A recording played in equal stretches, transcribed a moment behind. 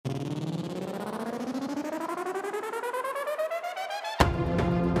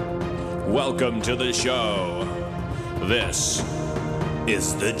Welcome to the show. This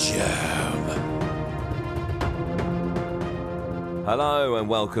is The Jab. Hello and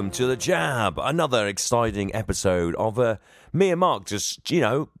welcome to The Jab, another exciting episode of me and Mark just,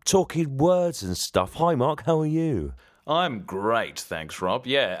 talking words and stuff. Hi Mark, how are you? I'm great, thanks, Rob.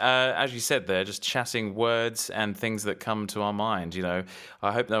 Yeah, as you said there, just chatting words and things that come to our mind.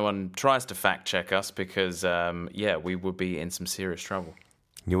 I hope no one tries to fact check us because, we would be in some serious trouble.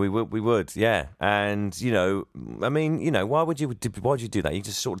 Yeah, we would, yeah. And, why would you do that? You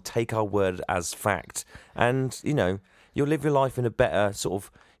just sort of take our word as fact and, you'll live your life in a better sort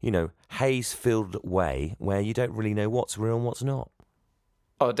of, haze-filled way where you don't really know what's real and what's not.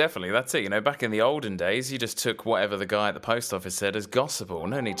 Oh, definitely. That's it. Back in the olden days, you just took whatever the guy at the post office said as gospel.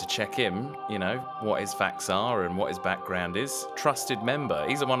 No need to check him, what his facts are and what his background is. Trusted member.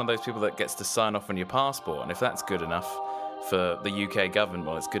 He's one of those people that gets to sign off on your passport. And if that's good enough for the UK government,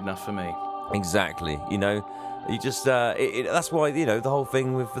 well, it's good enough for me. Exactly. You just that's why the whole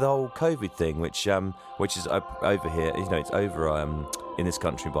thing with the whole COVID thing, which is over here. It's over in this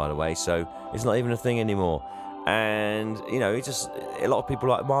country, by the way. So it's not even a thing anymore. And it's just a lot of people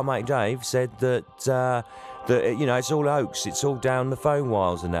like my mate Dave said that it's all hoax. It's all down the phone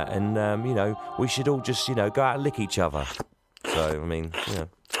wires and that. And we should all just go out and lick each other. So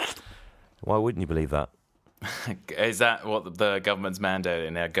why wouldn't you believe that? Is that what the government's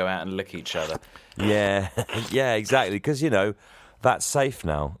mandating now? Go out and lick each other? Yeah, yeah, exactly. Because that's safe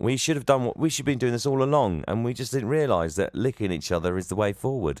now. We should have been doing this all along, and we just didn't realise that licking each other is the way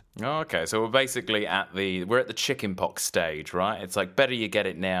forward. Oh, okay, so we're basically at the chicken pox stage, right? It's like better you get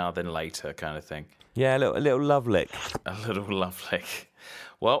it now than later, kind of thing. Yeah, a little love lick. A little love lick.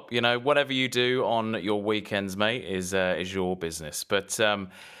 Well, whatever you do on your weekends, mate, is your business. But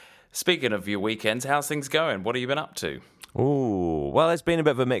speaking of your weekends, how's things going? What have you been up to? Oh, well, it's been a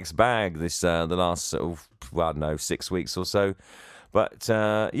bit of a mixed bag the last sort of, 6 weeks or so. But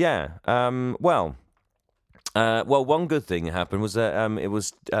one good thing that happened was that it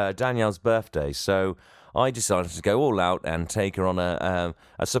was Danielle's birthday, so I decided to go all out and take her on a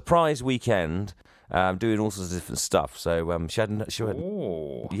surprise weekend. Doing all sorts of different stuff. So she had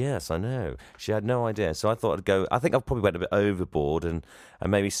yes, I know. She had no idea. So I thought I'd go. I think I probably went a bit overboard and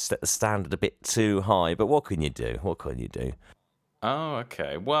maybe set the standard a bit too high. But what can you do? Oh,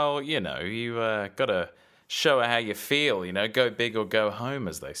 okay. Well, you got to show her how you feel. Go big or go home,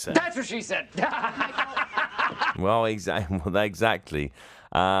 as they say. That's what she said. Well, exactly.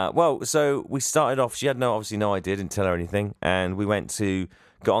 So we started off. She had obviously no idea. Didn't tell her anything, and we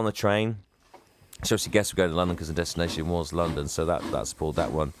got on the train. So she guessed we're going to London because the destination was London, so that spoiled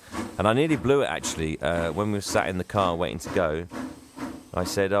that one. And I nearly blew it, actually, when we were sat in the car waiting to go. I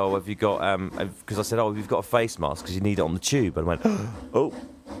said, have you got... Because I said, you've got a face mask because you need it on the tube. And I went, oh.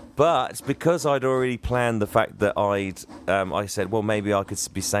 But because I'd already planned the fact that I said, well, maybe I could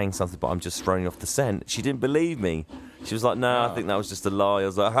be saying something, but I'm just throwing off the scent. She didn't believe me. She was like, no, I think that was just a lie. I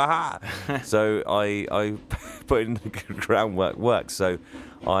was like, ha-ha. So I put in the groundwork work. So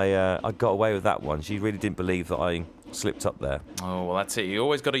I got away with that one. She really didn't believe that I slipped up there. Oh, well, that's it. You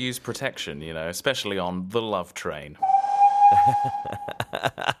always got to use protection, especially on the love train.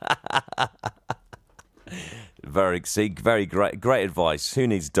 Very great advice. Who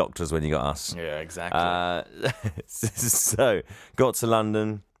needs doctors when you got us? Yeah, exactly. So got to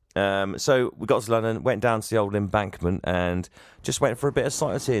London. Went down to the old Embankment and just went for a bit of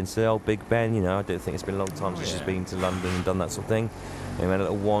sightseeing. So the old Big Ben, I don't think it's been a long time since she's been to London and done that sort of thing. And went a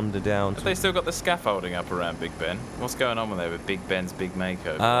little wander down. Have they still got the scaffolding up around Big Ben? What's going on there with Big Ben's big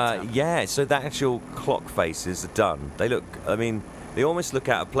makeover? So the actual clock faces are done. They almost look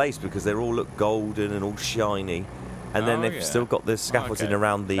out of place because they all look golden and all shiny. And then they've still got the scaffolding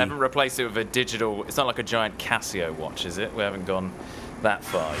around the... They haven't replaced it with a digital... It's not like a giant Casio watch, is it? We haven't gone that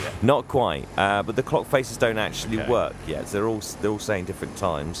far yet. Not quite. But the clock faces don't actually work yet. They're all saying different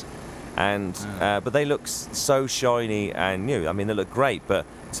times. And but they look so shiny and new. They look great. But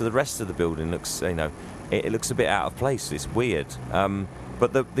to the rest of the building looks, it looks a bit out of place. It's weird.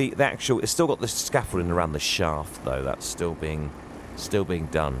 But the actual... It's still got the scaffolding around the shaft, though. That's still being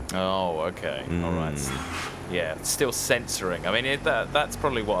done. Oh, okay. All right. Yeah, it's still censoring. That's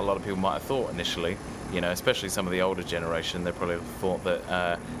probably what a lot of people might have thought initially. Especially some of the older generation, they probably thought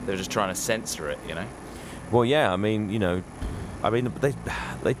that they were just trying to censor it. Well, yeah. They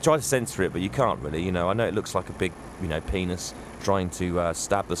try to censor it, but you can't really. I know it looks like a big, penis trying to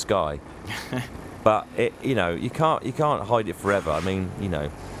stab the sky, but you can't hide it forever.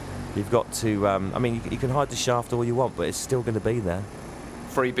 You've got to. You can hide the shaft all you want, but it's still going to be there.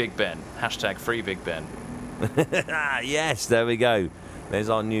 Free Big Ben. # Free Big Ben. Yes, there we go. There's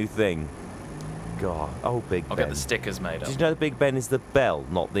our new thing. God, old Big Ben. I'll get the stickers made Did up. you know the Big Ben is the bell,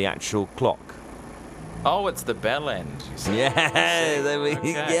 not the actual clock? Oh, it's the bell end. You see. Yeah,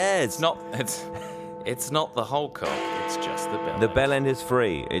 Okay. yeah. It's not the whole cock. It's just the bell. The end. bell end is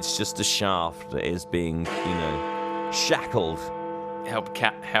free. It's just the shaft that is being, shackled.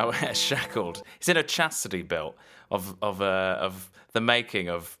 How shackled. It's in a chastity belt of the making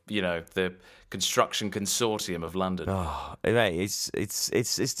of the construction consortium of London. Oh, mate,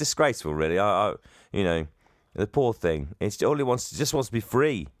 it's disgraceful, really. The poor thing. It's all just wants to be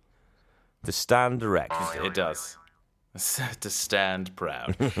free, to stand erect. It does. To stand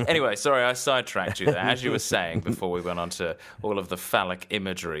proud. Anyway, sorry, I sidetracked you there. As you were saying before we went on to all of the phallic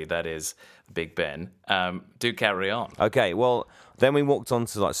imagery that is Big Ben, do carry on. Okay, well, then we walked on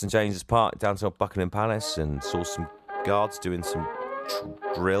to St James's Park, down to Buckingham Palace, and saw some guards doing some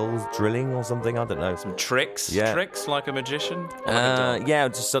drilling or something. I don't know. Some tricks? Yeah. Tricks like a magician? Or like a dog? Yeah,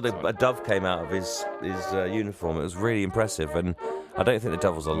 just sort of a dove came out of his uniform. It was really impressive, and I don't think the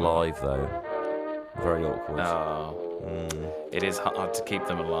dove was alive, though. Very awkward. Oh. It is hard to keep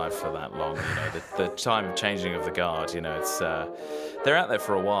them alive for that long. The time of changing of the guard. It's they're out there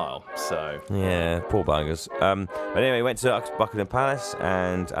for a while. So yeah, poor buggers. But anyway, we went to Buckingham Palace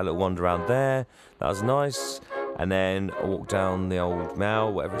and had a little wander around there. That was nice. And then I walked down the old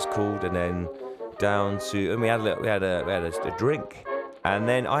Mall, whatever it's called, and then down to, and we had a drink. And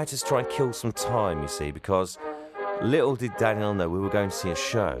then I had to try and kill some time, you see, because little did Daniel know we were going to see a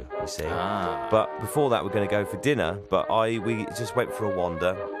show, you see. But before that, we're going to go for dinner. But we just went for a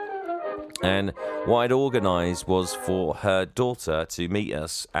wander. And what I'd organised was for her daughter to meet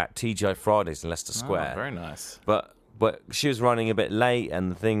us at TGI Fridays in Leicester Square. Oh, very nice. But she was running a bit late,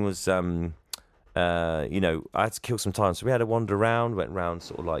 and the thing was, I had to kill some time. So we had a wander around, went round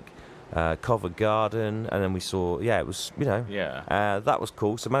sort of like Covent Garden, and then we saw, it was, that was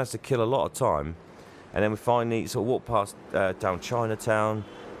cool. So I managed to kill a lot of time. And then we finally sort of walked past down Chinatown,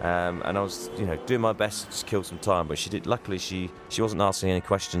 and I was, doing my best to kill some time. But luckily she wasn't asking any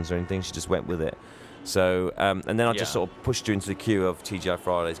questions or anything. She just went with it. So, and then I just sort of pushed her into the queue of TGI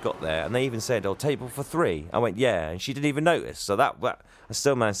Fridays, got there, and they even said, table for 3. I went, yeah, and she didn't even notice. So that I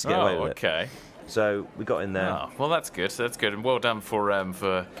still managed to get away with it. Okay. So we got in there. Oh, well, that's good. That's good, and well done for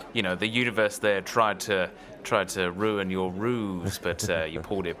the universe there tried to ruin your ruse, but you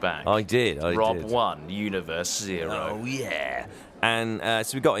pulled it back. I did. Rob 1, universe 0. Oh yeah. And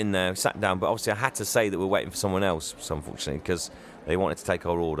so we got in there, sat down, but obviously I had to say that we're waiting for someone else, unfortunately, because they wanted to take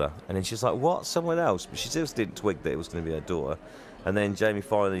our order. And then she's like, "What? Someone else?" But she just didn't twig that it was going to be her daughter. And then Jamie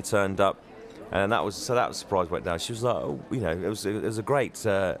finally turned up, and that was surprise went down. She was like, "Oh, it was a great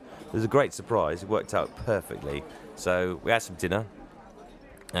surprise. It worked out perfectly." So we had some dinner,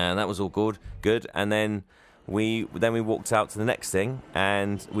 and that was all good. And then we walked out to the next thing,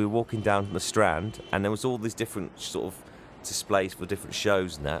 and we were walking down the Strand, and there was all these different sort of displays for different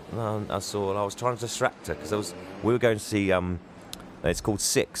shows and that. And I was trying to distract her because we were going to see. It's called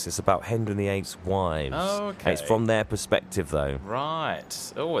Six. It's about Henry VIII's wives. Oh, okay. And it's from their perspective, though.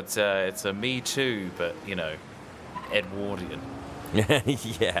 Right. Oh, it's a Me Too, but Edwardian.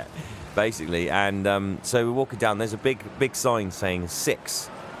 Yeah, basically. And so we're walking down. There's a big sign saying 6,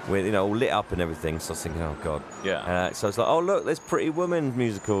 with all lit up and everything. So I was thinking, oh god. Yeah. So I was like, oh look, there's Pretty Woman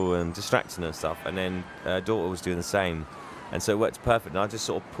musical and distracting her and stuff. And then her daughter was doing the same, and so it worked perfect. And I just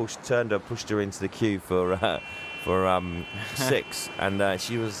sort of pushed her into the queue for 6, and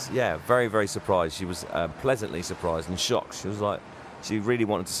she was very, very surprised. She was pleasantly surprised and shocked. She was like, she really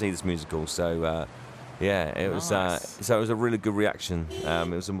wanted to see this musical. So it was so it was a really good reaction. It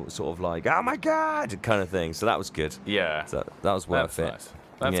was a sort of like, oh my god kind of thing. So that was good. Yeah. So that was worth it. Nice.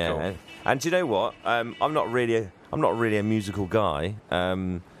 That's cool. And do you know what? I'm not really a musical guy.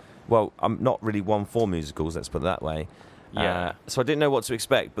 Well, I'm not really one for musicals. Let's put it that way. Yeah. So I didn't know what to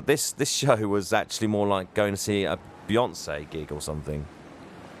expect, but this show was actually more like going to see a Beyonce gig or something.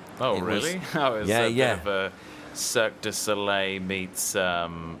 Oh, really? It was a bit of a Cirque du Soleil meets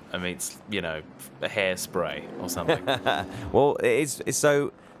hairspray or something. Well, it's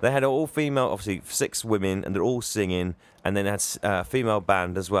so they had an all-female, obviously 6 women, and they're all singing, and then it had a female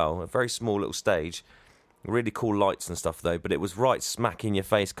band as well, a very small little stage. Really cool lights and stuff, though, but it was right smack in your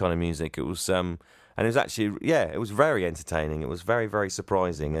face kind of music. It was and it was actually, it was very entertaining. It was very, very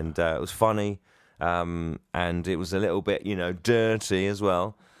surprising, and it was funny, and it was a little bit, dirty as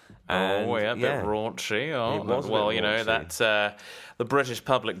well. And, a bit raunchy. It was raunchy. that's the British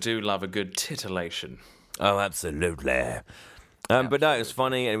public do love a good titillation. Oh, absolutely. But no, it was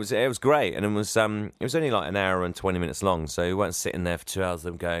funny. It was great, and it was only like an hour and 20 minutes long. So we weren't sitting there for 2 hours,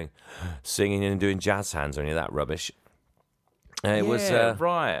 them going, singing and doing jazz hands or any of that rubbish. It was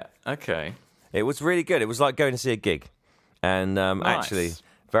right. Okay. It was really good. It was like going to see a gig, and actually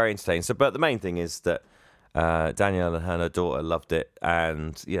very entertaining. So, but the main thing is that Danielle and her daughter loved it,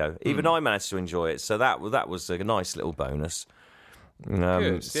 and even I managed to enjoy it. So that was a nice little bonus.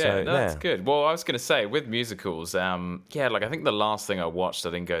 Good. That's good. Well, I was going to say with musicals, I think the last thing I watched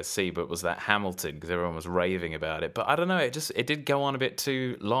I didn't go see, but was that Hamilton because everyone was raving about it. But I don't know, it did go on a bit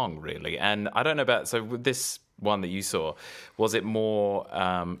too long, really. And I don't know so with this one that you saw, was it more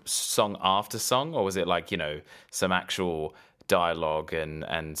song after song, or was it like some actual dialogue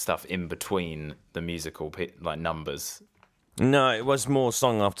and stuff in between the musical like numbers? No, it was more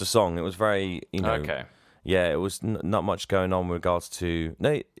song after song. It was very Okay. Yeah, it was not much going on with regards to...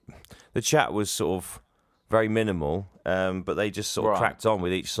 No, the chat was sort of very minimal, but they just sort of cracked on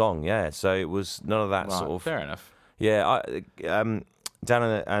with each song, yeah. So it was none of that sort of... Fair enough. Yeah, Dan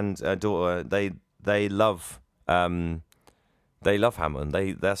and daughter, they love Hamilton.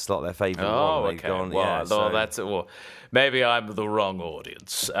 That's like their favourite one. Oh, okay. Maybe I'm the wrong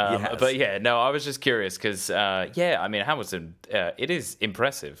audience. Yes. But yeah, no, I was just curious because, Hamilton, it is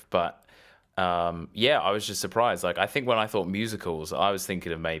impressive, but... I was just surprised. Like, I think when I thought musicals, I was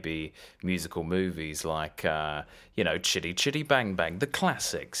thinking of maybe musical movies like, Chitty Chitty Bang Bang, the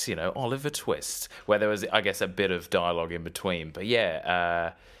classics, Oliver Twist, where there was, I guess, a bit of dialogue in between. But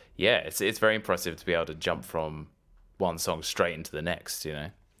it's very impressive to be able to jump from one song straight into the next,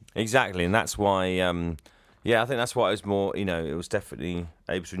 Exactly, and that's why, I think that's why it was more, it was definitely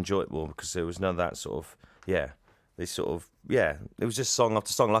able to enjoy it more because there was none of that sort of, it was just song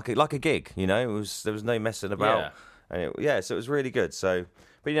after song, like a gig, there was no messing about, and so it was really good. So,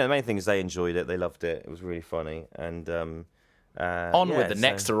 but the main thing is they enjoyed it, they loved it, it was really funny, and with the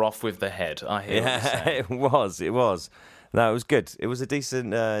next are off with the head. I hear. Yeah, it was. No, it was good. It was a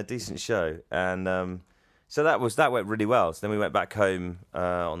decent show, and so that went really well. So then we went back home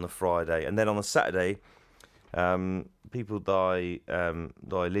on the Friday, and then on the Saturday, people that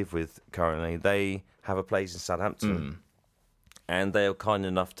I live with currently, they have a place in Southampton, and they were kind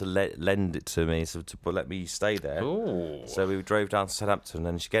enough to lend it to me, so to let me stay there. Ooh. So we drove down to Southampton,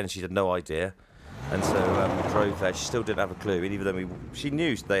 and she had no idea, and so we drove there. She still didn't have a clue, even though she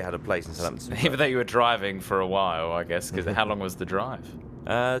knew they had a place in Southampton. Even though you were driving for a while, I guess, because how long was the drive?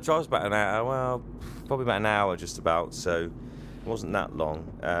 Drive was about an hour. Well, probably about an hour, just about. So. It wasn't that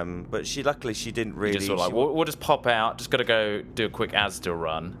long, but luckily she didn't really... You just sort of we'll just pop out, just got to go do a quick Asda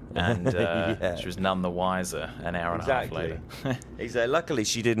run, and she was none the wiser an hour and a half later. Exactly. Luckily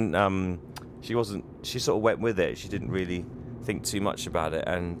she didn't, she sort of went with it, she didn't really think too much about it,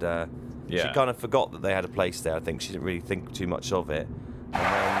 and she kind of forgot that they had a place there, I think. She didn't really think too much of it.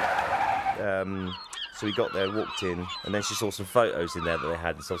 And then, so we got there, walked in, and then she saw some photos in there that they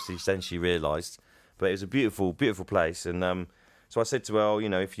had, and so obviously then she realised. But it was a beautiful, beautiful place, and... So I said to her, what do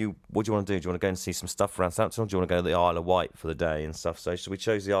you want to do? Do you want to go and see some stuff around Southampton, or do you want to go to the Isle of Wight for the day and stuff? So we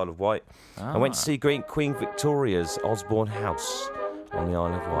chose the Isle of Wight. I went to see Queen Victoria's Osborne House on the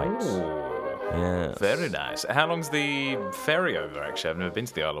Isle of Wight. Ooh, yes. Very nice. How long's the ferry over, actually? I've never been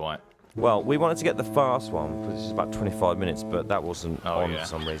to the Isle of Wight. Well, we wanted to get the fast one, because it's about 25 minutes, but that wasn't on for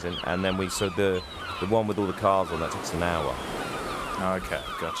some reason. And then the one with all the cars on, that takes an hour. Okay,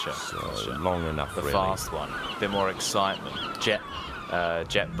 gotcha. Long enough, the really. Fast one. A bit more excitement. Jet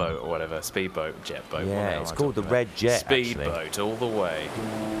boat or whatever. Speedboat, jet boat. Yeah, it's called the Red Jet, Speedboat, all the way.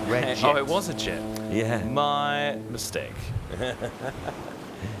 Red Jet. Oh, it was a jet. Yeah. My mistake.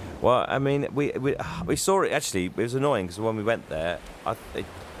 Well, I mean, we saw it, actually. It was annoying, because when we went there,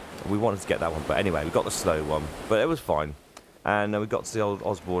 we wanted to get that one. But anyway, we got the slow one. But it was fine. And we got to the old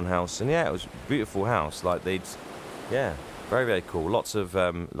Osborne house. And, it was a beautiful house. Like, very, very cool. Lots of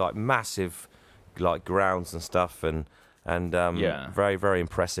massive grounds and stuff, and very, very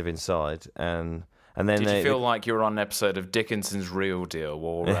impressive inside. And then did you feel like you were on an episode of Dickinson's Real Deal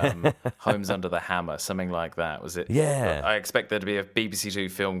or Homes Under the Hammer, something like that? Was it? Yeah. I expect there to be a BBC Two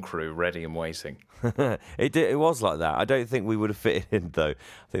film crew ready and waiting. It was like that. I don't think we would have fit in though. I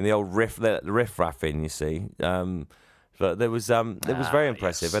think the old riff raffing, you see. But it was very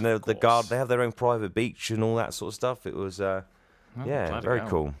impressive, yes, and the guard, they have their own private beach and all that sort of stuff. It was very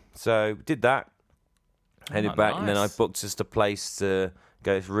cool. So did that, headed back, and then I booked just a place to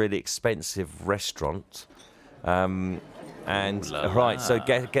go to a really expensive restaurant. So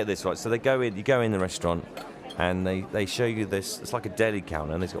get this right. So you go in the restaurant, and they show you this. It's like a deli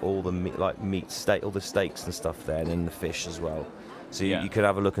counter, and it's got all the meat, steak, all the steaks and stuff there, and then the fish as well. So you could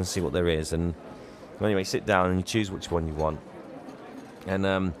have a look and see what there is, and. Anyway, sit down and you choose which one you want.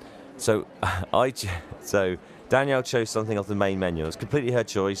 And so Danielle chose something off the main menu. It was completely her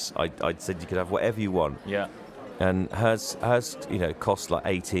choice. I said you could have whatever you want. Yeah. And hers cost like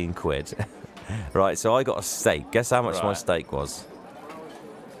 18 quid. Right, so I got a steak. Guess how much my Right. steak was?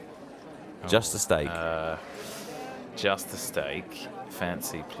 Just a steak. Just a steak,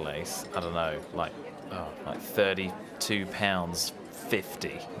 fancy place. I don't know, like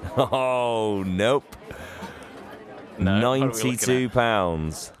 £32.50. Oh, nope. No, what are we looking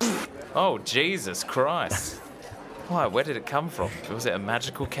 £92. Oh, Jesus Christ. Why, where did it come from? Was it a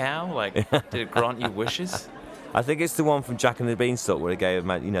magical cow? Like, did it grant you wishes? I think it's the one from Jack and the Beanstalk where they gave,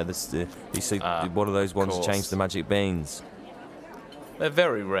 one of those ones that course. changed the magic beans. They're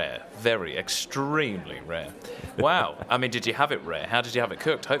very rare. Very, extremely rare. Wow. I mean, did you have it rare? How did you have it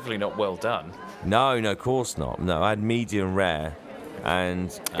cooked? Hopefully not well done. No, of course not. No, I had medium rare,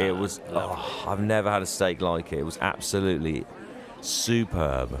 and it was. Oh, I've never had a steak like it. It was absolutely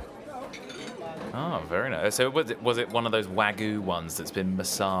superb. Oh, very nice. So was it one of those Wagyu ones that's been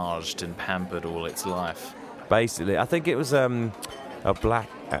massaged and pampered all its life? Basically, I think it was a black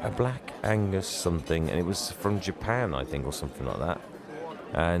Angus something, and it was from Japan, I think, or something like that.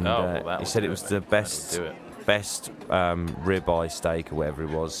 And he said it was the best ribeye steak or whatever it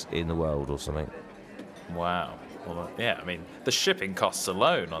was in the world or something. Wow. Well, yeah, I mean, the shipping costs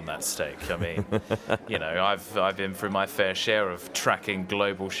alone on that steak. I mean, I've been through my fair share of tracking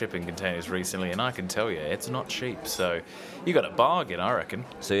global shipping containers recently, and I can tell you, it's not cheap. So you got a bargain, I reckon.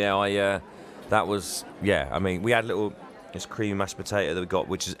 So yeah, I mean, we had this creamy mashed potato that we got,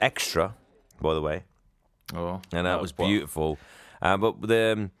 which is extra, by the way. Oh, and that was beautiful. But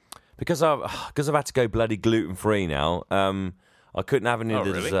because I've had to go bloody gluten free now, I couldn't have any of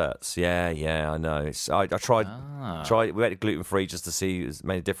the desserts. Yeah, I know. I tried. We went gluten free just to see if it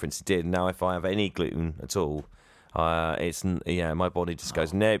made a difference. It did. Now if I have any gluten at all, my body just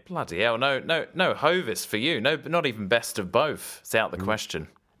goes nope. Bloody hell! No, Hovis for you. No, not even best of both. It's out the question.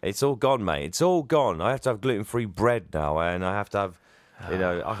 It's all gone, mate. It's all gone. I have to have gluten free bread now, and I have to have.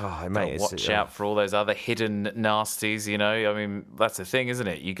 Mate, watch out for all those other hidden nasties, I mean, that's the thing, isn't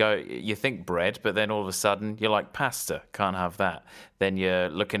it? You think bread, but then all of a sudden you're like, pasta, can't have that. Then you're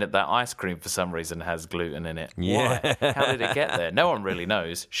looking at that ice cream for some reason has gluten in it. Yeah. Why? How did it get there? No one really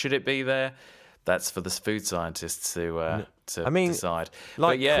knows. Should it be there? That's for the food scientists to decide.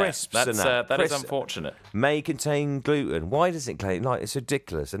 Like crisps that and that. That is unfortunate. May contain gluten. Why does it claim? Like, it's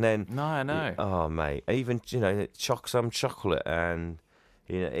ridiculous. And then I know. Oh, mate. Even some chocolate and.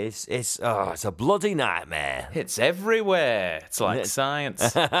 It's a bloody nightmare. It's everywhere. It's like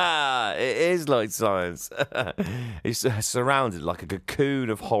science. It is like science. It's surrounded like a cocoon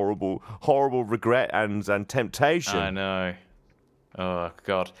of horrible regret and temptation. I know. Oh,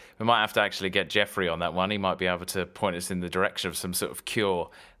 God. We might have to actually get Jeffrey on that one. He might be able to point us in the direction of some sort of cure.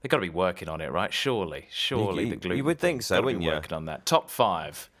 They've got to be working on it, right? Surely the gluten. You would think so, wouldn't you? Working on that. Top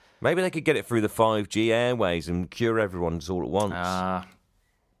 5. Maybe they could get it through the 5G airways and cure everyone all at once.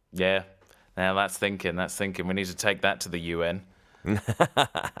 Yeah. Now that's thinking. We need to take that to the UN.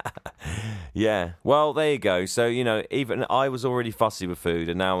 Yeah. Well, there you go. So, even I was already fussy with food,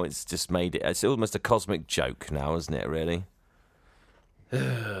 and now it's just it's almost a cosmic joke now, isn't it, really?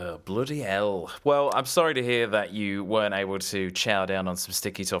 Bloody hell. Well, I'm sorry to hear that you weren't able to chow down on some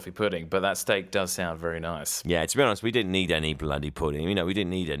sticky toffee pudding, but that steak does sound very nice. Yeah, to be honest, we didn't need any bloody pudding. We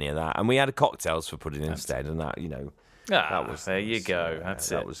didn't need any of that. And we had cocktails for pudding instead, and that, that was there you go.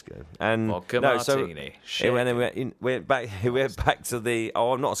 That's it. That was good. And vodka martini. We went back to the.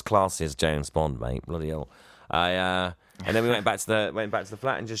 Oh, I'm not as classy as James Bond, mate. Bloody hell. And then we went back to the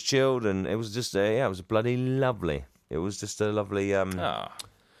flat and just chilled, and it was just it was bloody lovely. It was just a lovely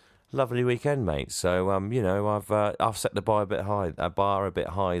lovely weekend, mate. So I've set the bar a bit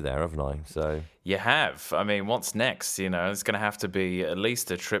high there, haven't I? So you have. I mean, what's next? It's going to have to be at least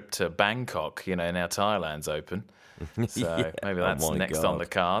a trip to Bangkok. Now Thailand's open. So maybe that's next on the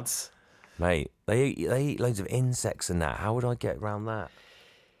cards. Mate, they eat loads of insects and that. How would I get around that?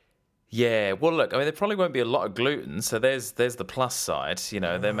 Yeah, well, look, I mean, there probably won't be a lot of gluten, so there's the plus side.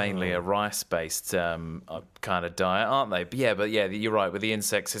 They're mainly a rice-based kind of diet, aren't they? But yeah, you're right. With the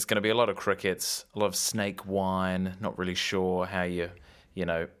insects, it's going to be a lot of crickets, a lot of snake wine. Not really sure how you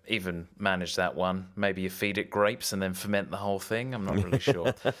even manage that one. Maybe you feed it grapes and then ferment the whole thing. I'm not really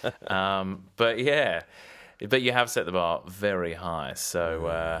sure. But yeah. But you have set the bar very high, so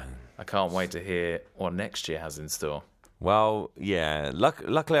I can't wait to hear what next year has in store. Well, yeah.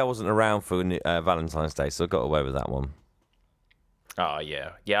 Luckily, I wasn't around for Valentine's Day, so I got away with that one. Oh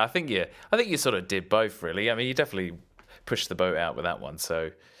yeah. I think you sort of did both, really. I mean, you definitely pushed the boat out with that one.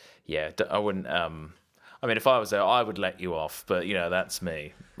 So yeah, I wouldn't. I mean, if I was there, I would let you off. But that's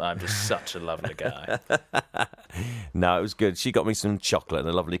me. I'm just such a lovely guy. No, it was good. She got me some chocolate and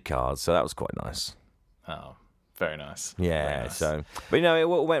a lovely card, so that was quite nice. Oh, Very nice. Yeah. Very nice. But it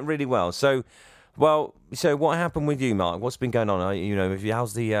went really well. So what happened with you, Mark? What's been going on?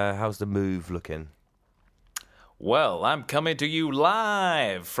 How's the move looking? Well, I'm coming to you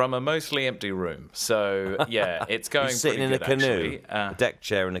live from a mostly empty room. So, yeah, it's going sitting pretty good, in a canoe, actually. a deck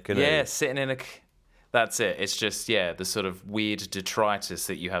chair in a canoe. Yeah, sitting in a... That's it. It's just, the sort of weird detritus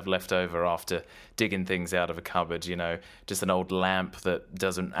that you have left over after digging things out of a cupboard, just an old lamp that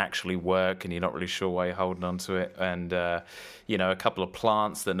doesn't actually work and you're not really sure why you're holding on to it. And, a couple of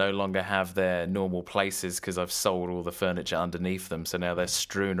plants that no longer have their normal places because I've sold all the furniture underneath them. So now they're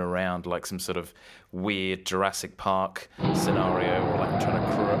strewn around like some sort of weird Jurassic Park scenario, or like I'm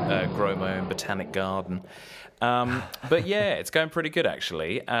trying to grow my own botanic garden. But yeah, it's going pretty good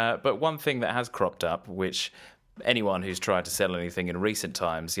actually. But one thing that has cropped up, which anyone who's tried to sell anything in recent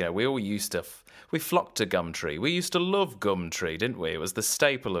times, we all used to, we flocked to Gumtree. We used to love Gumtree, didn't we? It was the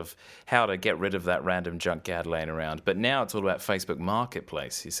staple of how to get rid of that random junk you had laying around. But now it's all about Facebook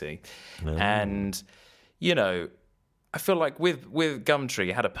Marketplace, you see. And, I feel like with Gumtree,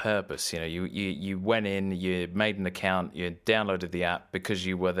 you had a purpose. You went in, you made an account, you downloaded the app because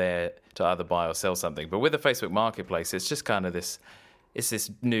you were there to either buy or sell something. But with the Facebook Marketplace, it's just kind of this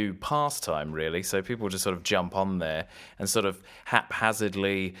new pastime, really. So people just sort of jump on there and sort of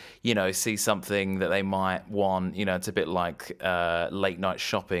haphazardly, see something that they might want. It's a bit like late night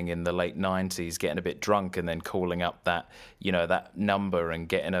shopping in the late 90s, getting a bit drunk and then calling up that number and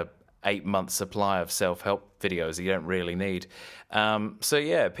getting a 8-month supply of self-help videos that you don't really need.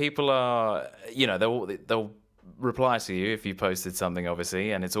 People are, they'll reply to you if you posted something,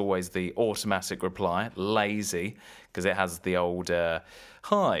 obviously, and it's always the automatic reply, lazy, because it has the old,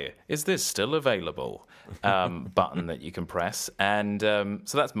 hi, is this still available, button that you can press. And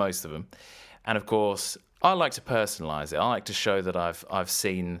so that's most of them. And of course, I like to personalize it. I like to show that I've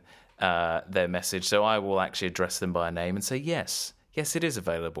seen their message, so I will actually address them by name and say, yes, it is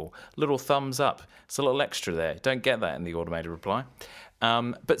available. Little thumbs up. It's a little extra there. Don't get that in the automated reply.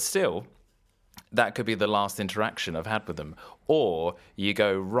 But still, that could be the last interaction I've had with them. Or you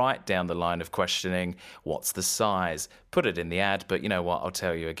go right down the line of questioning, what's the size? Put it in the ad, but you know what? I'll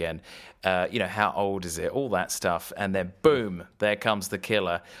tell you again. How old is it? All that stuff. And then boom, there comes the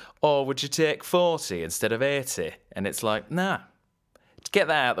killer. Or would you take 40 instead of 80? And it's like, nah. Get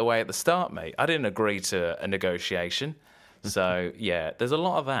that out of the way at the start, mate. I didn't agree to a negotiation. So, there's a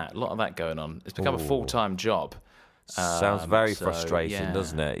lot of that going on. It's become a full-time job. Sounds very frustrating,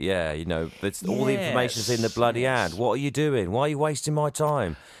 doesn't it? Yeah, all the information's in the bloody ad. What are you doing? Why are you wasting my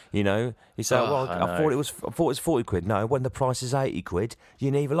time? You say, I thought it was 40 quid. No, when the price is 80 quid,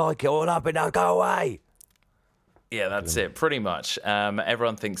 you neither like it or love it. Now go away. Yeah, that's it, pretty much.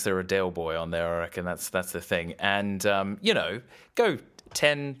 Everyone thinks they're a Dale boy on there, I reckon. That's the thing. And, go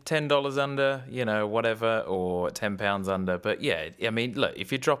 $10 under, whatever, or £10 under. But yeah, I mean, look,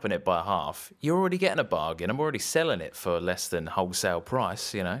 if you're dropping it by half, you're already getting a bargain. I'm already selling it for less than wholesale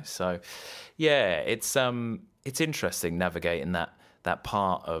price, So, yeah, it's interesting navigating that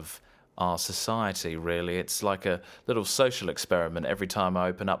part of our society, really. It's like a little social experiment every time I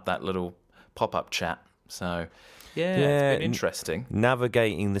open up that little pop-up chat. So, yeah, it's been interesting.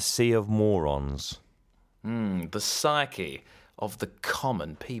 Navigating the sea of morons. The psyche of the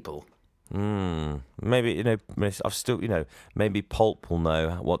common people. Maybe I've still maybe Pulp will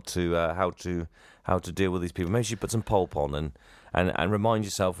know how to deal with these people. Maybe you should put some Pulp on and remind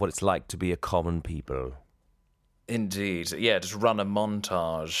yourself what it's like to be a common people. Indeed, yeah. Just run a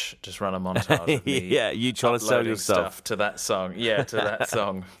montage. Of me you trying to sell yourself stuff to that song. Yeah, to that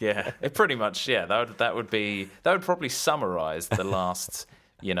song. Yeah, it pretty much. Yeah, that would probably summarise the last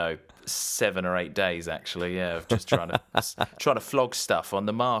 7 or 8 days, actually, of just trying to flog stuff on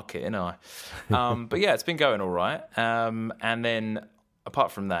the market, But yeah, it's been going all right. And then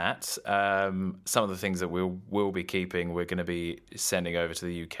apart from that, some of the things that we'll be keeping, we're going to be sending over to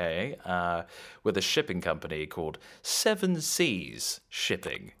the UK with a shipping company called 7 Seas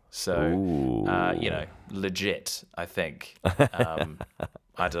Shipping. So, legit, I think.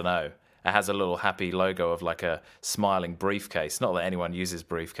 I don't know. It has a little happy logo of like a smiling briefcase. Not that anyone uses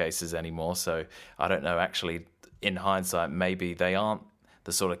briefcases anymore, so I don't know. Actually, in hindsight, maybe they aren't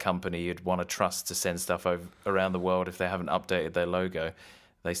the sort of company you'd want to trust to send stuff around the world if they haven't updated their logo.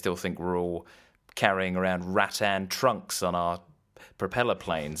 They still think we're all carrying around rattan trunks on our propeller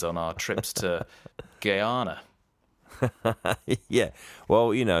planes on our trips to Guyana. Yeah.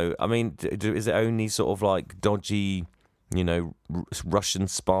 Well, I mean, is it only sort of like dodgy... Russian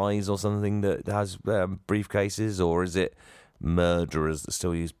spies or something that has briefcases, or is it murderers that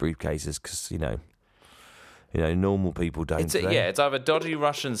still use briefcases? Because normal people don't. It's either dodgy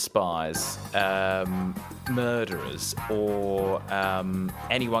Russian spies, murderers, or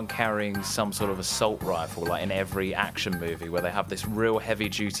anyone carrying some sort of assault rifle, like in every action movie where they have this real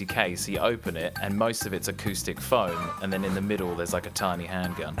heavy-duty case. You open it, and most of it's acoustic foam, and then in the middle there's like a tiny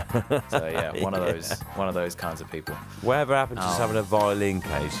handgun. So yeah, one of those kinds of people. Whatever happened to just having a violin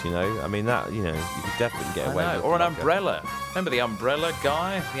case? I mean that you could definitely get away with. Or an umbrella. Remember the umbrella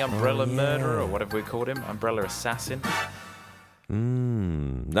guy, the umbrella murderer, or whatever we called him, umbrella assassin.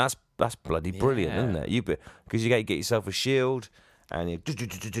 That's bloody brilliant, isn't it? Because you get yourself a shield, and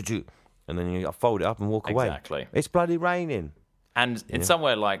then you fold it up and walk away. Exactly. It's bloody raining. And in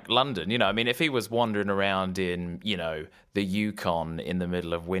somewhere like London, I mean, if he was wandering around in, the Yukon in the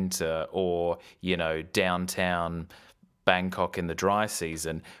middle of winter, or, downtown Bangkok in the dry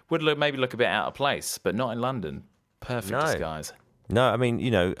season, would maybe look a bit out of place, but not in London. Perfect disguise. No, I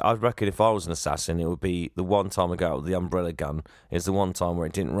mean, I reckon if I was an assassin, it would be the one time I go out with the umbrella gun is the one time where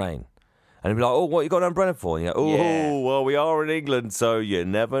it didn't rain. And it'd be like, oh, what you got an umbrella for? And you go, well, we are in England, so you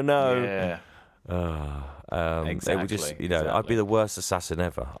never know. Yeah. Exactly. It would just, I'd be the worst assassin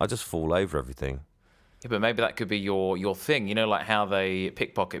ever. I'd just fall over everything. Yeah, but maybe that could be your thing. Like how they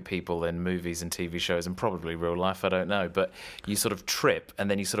pickpocket people in movies and TV shows and probably real life, I don't know. But you sort of trip and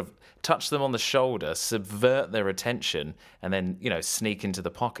then you sort of touch them on the shoulder, subvert their attention, and then, sneak into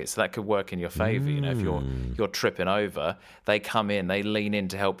the pocket. So that could work in your favour. If you're tripping over, they come in, they lean in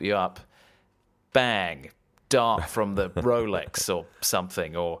to help you up. Bang, dart from the Rolex or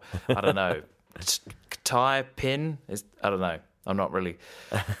something, or I don't know, tie pin. I don't know. I'm not really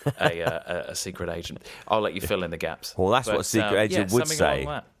a secret agent. I'll let you fill in the gaps. Well, that's what a secret agent would say.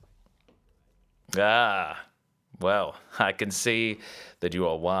 Well, I can see that you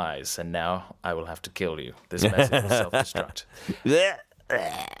are wise, and now I will have to kill you. This message will self-destruct.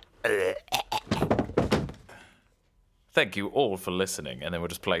 Thank you all for listening, and then we'll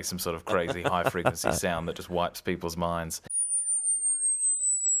just play some sort of crazy high-frequency sound that just wipes people's minds.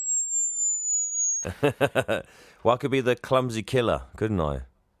 Well, I could be the clumsy killer, couldn't I?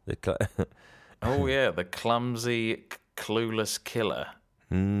 Oh, yeah, the clumsy, clueless killer.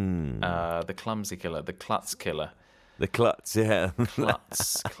 The clumsy killer, the klutz killer. The klutz, yeah.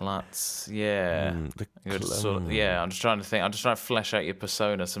 Klutz, yeah. I'm just trying to think. I'm just trying to flesh out your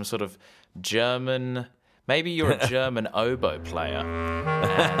persona. Some sort of German... Maybe you're a German oboe player,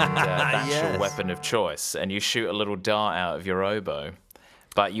 and that's your weapon of choice, and you shoot a little dart out of your oboe.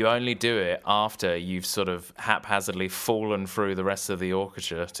 But you only do it after you've sort of haphazardly fallen through the rest of the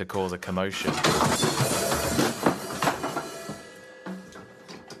orchestra to cause a commotion.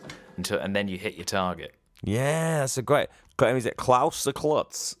 And then you hit your target. Yeah, that's a great... Is it Klaus the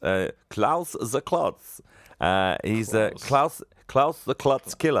Klutz? Klaus the Klutz. He's the Klaus the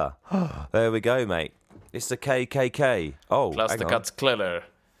Klutz killer. There we go, mate. It's the KKK. Oh, Klaus the Klutz killer.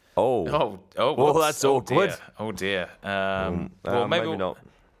 Oh, that's awkward. Dear. Well, maybe not.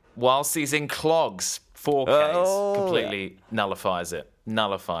 Whilst he's in clogs, 4Ks completely nullifies it.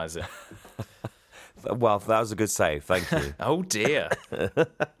 Well, that was a good save. Thank you. Oh dear.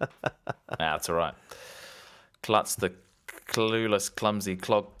 That's all right. Klutz the clueless, clumsy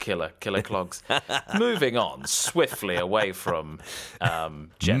clog killer clogs. Moving on swiftly away from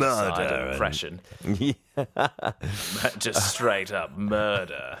genocide and oppression. Just straight up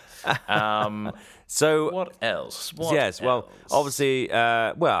murder. So what else? Well, obviously,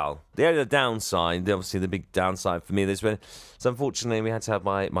 the only downside, obviously the big downside for me, so unfortunately we had to have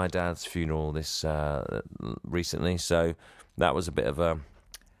my dad's funeral this recently, so that was a bit of a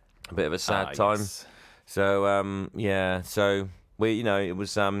sad time. Yes. So so we, it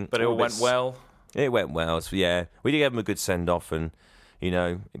was but it all went well. It went well. So yeah, we did give him a good send off, and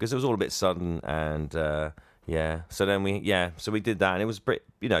because it was all a bit sudden, and so then we did that, and it was pretty,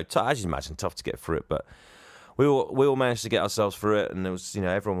 as you imagine, tough to get through it, but we all managed to get ourselves through it, and it was,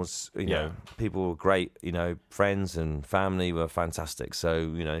 everyone was, people were great, friends and family were fantastic,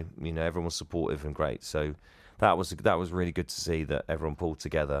 so everyone was supportive and great, so that was really good to see that everyone pulled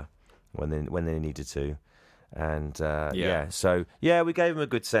together when they needed to, and so we gave him a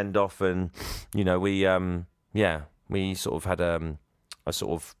good send off, and we sort of had a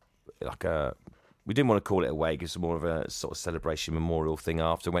sort of like a. We didn't want to call it a wake. It was more of a sort of celebration memorial thing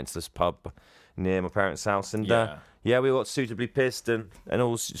after. Went to this pub near my parents' house, and we got suitably pissed and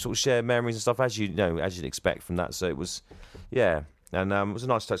all sort of shared memories and stuff, as you'd expect from that. So it was, and it was a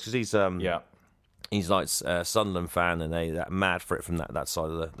nice touch because he's like a Sunderland fan, and they mad for it from that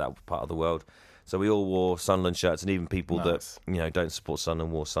side of that part of the world. So we all wore Sunderland shirts, and even people that don't support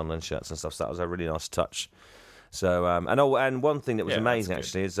Sunderland wore Sunderland shirts and stuff. So that was a really nice touch. So and one thing that was amazing that's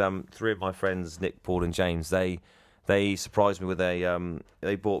actually is 3 of my friends, Nick, Paul, and James. They surprised me with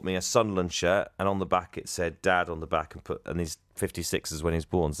they bought me a Sunderland shirt, and on the back it said "Dad" on the back, and he's 56s when he was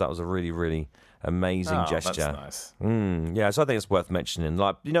born. So that was a really, really amazing gesture. That's nice. So I think it's worth mentioning.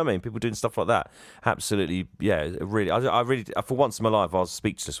 Like, you know what I mean? People doing stuff like that. Absolutely, yeah. Really, I really, for once in my life, I was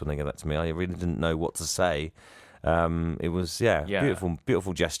speechless when they gave that to me. I really didn't know what to say. It was beautiful,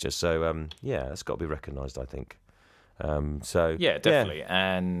 beautiful gesture. So it's got to be recognised, I think. Definitely,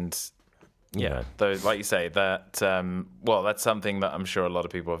 and. Yeah, those, like you say, that that's something that I'm sure a lot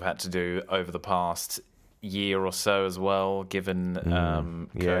of people have had to do over the past year or so as well, given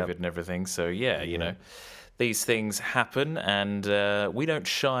COVID and everything. So you know, these things happen, and we don't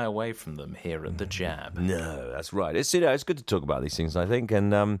shy away from them here at the Jab. No, that's right. It's it's good to talk about these things, I think,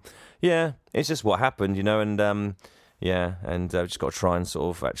 and it's just what happened, you know, and we've just got to try and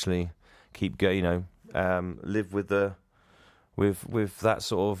sort of actually keep going, you know, live with the. With that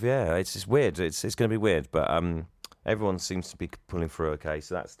sort of it's just weird. It's going to be weird, but everyone seems to be pulling through okay.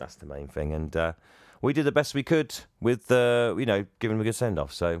 So that's the main thing, and we did the best we could with giving them a good send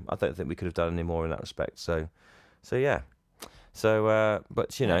off. So I don't think we could have done any more in that respect. So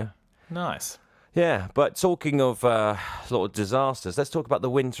but you know, nice. Yeah, but talking of a lot of disasters, let's talk about the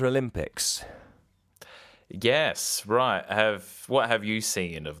Winter Olympics. Yes, right. What have you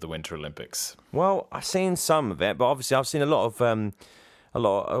seen of the Winter Olympics? Well, I've seen some of it, but obviously I've seen a lot of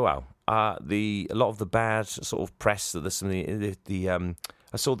the bad sort of press that there's some of the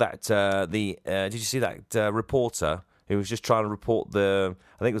I saw that did you see that reporter who was just trying to report I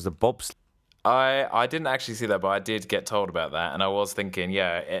think it was the bobs. I didn't actually see that, but I did get told about that, and I was thinking,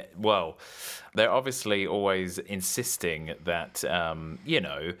 they're obviously always insisting that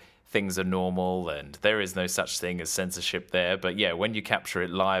things are normal and there is no such thing as censorship there. But when you capture it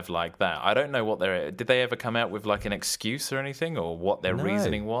live like that, I don't know did they ever come out with like an excuse or anything, or what their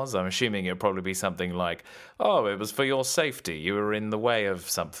reasoning was? I'm assuming it'd probably be something like, oh, it was for your safety, you were in the way of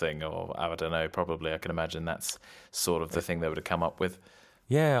something, or I don't know, probably I can imagine that's sort of the thing they would have come up with.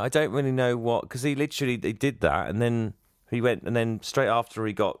 Yeah, I don't really know what, because he did that, and then he went, and then straight after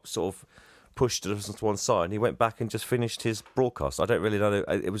he got sort of pushed to one side, and he went back and just finished his broadcast. I don't really know.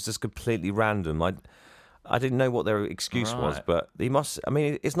 It was just completely random. I didn't know what their excuse was, but he must. I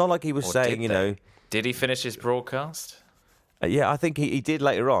mean, it's not like he was saying, Did he finish his broadcast? I think he did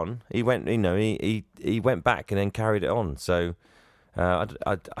later on. He went, he went back and then carried it on. So, right.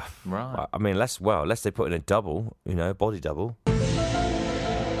 I mean, unless they put in a double, body double.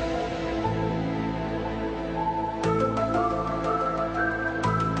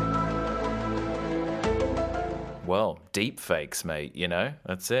 Well, deep fakes, mate,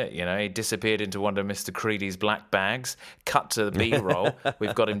 that's it. He disappeared into one of Mr. Creedy's black bags, cut to the B-roll.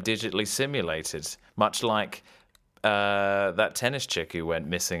 We've got him digitally simulated, much like that tennis chick who went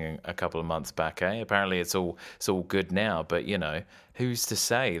missing a couple of months back, eh? Apparently it's all good now, but, who's to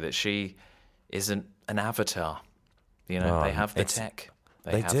say that she isn't an avatar? They have the tech.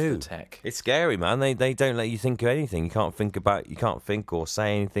 They do. The tech. It's scary, man. They don't let you think of anything. You can't think or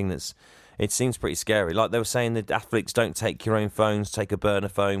say anything it seems pretty scary. Like they were saying, the athletes don't take your own phones, take a burner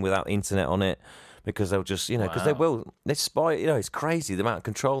phone without internet on it, because they'll just, because they spy. It's crazy the amount of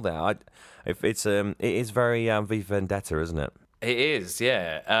control there. It is very V for Vendetta, isn't it? It is,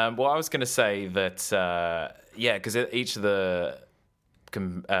 yeah. Well, I was going to say that, because each of the.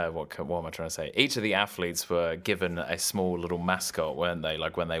 What am I trying to say? Each of the athletes were given a small little mascot, weren't they?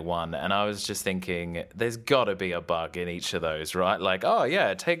 Like when they won, and I was just thinking, there's got to be a bug in each of those, right? Like, oh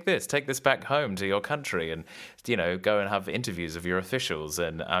yeah, take this back home to your country, and go and have interviews of your officials.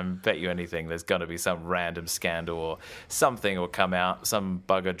 And I bet you anything, there's got to be some random scandal or something will come out. Some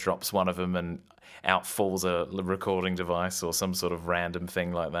bugger drops one of them, and out falls a recording device or some sort of random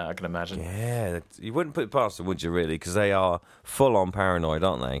thing like that, I can imagine. Yeah, you wouldn't put it past them, would you, really? Because they are full-on paranoid,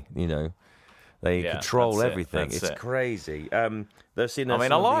 aren't they? They control everything. It's crazy. They've seen. I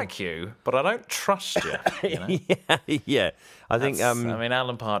like you, but I don't trust you. Yeah. I think.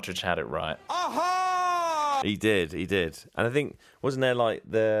 Alan Partridge had it right. Aha! He did, and I think wasn't there like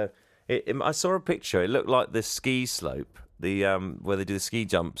I saw a picture. It looked like the ski slope, where they do the ski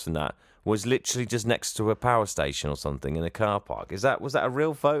jumps and that. Was literally just next to a power station or something in a car park. Was that a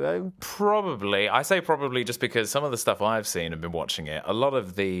real photo? Probably. I say probably just because some of the stuff I've seen and been watching it, a lot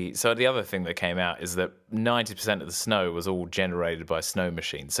of the other thing that came out is that 90% of the snow was all generated by snow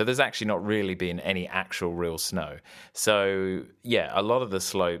machines. So there's actually not really been any actual real snow. So a lot of the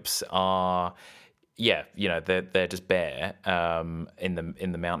slopes are they're just bare in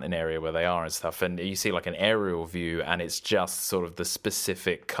the mountain area where they are and stuff, and you see like an aerial view, and it's just sort of the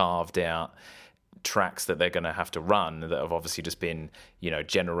specific carved out tracks that they're going to have to run that have obviously just been,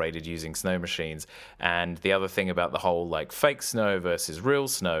 generated using snow machines. And the other thing about the whole like fake snow versus real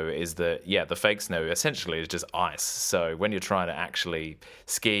snow is that, the fake snow essentially is just ice. So when you're trying to actually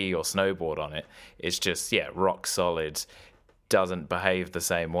ski or snowboard on it, it's just, rock solid, doesn't behave the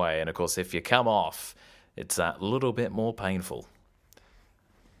same way. And of course, if you come off, it's that little bit more painful.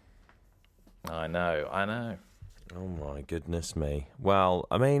 I know. Oh my goodness me. Well,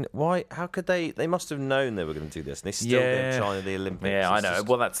 I mean, why? How could they? They must have known they were going to do this, and they still give China the Olympics. Yeah, I know.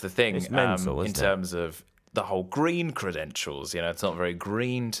 Well, that's the thing. It's mental, in terms of the whole green credentials. It's not very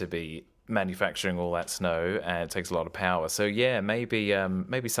green to be manufacturing all that snow, and it takes a lot of power. So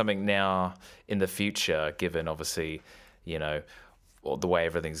maybe something now in the future, given obviously, the way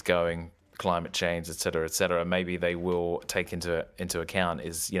everything's going, climate change, et cetera, maybe they will take into account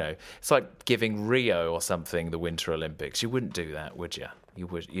is, it's like giving Rio or something the Winter Olympics. You wouldn't do that, would you?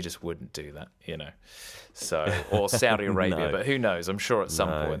 You just wouldn't do that, So, or Saudi Arabia, No. But who knows? I'm sure at some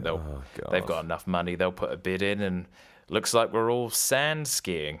point they've got enough money, they'll put a bid in, and looks like we're all sand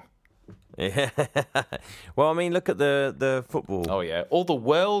skiing. Yeah. Well, I mean, look at the football. Oh yeah, or the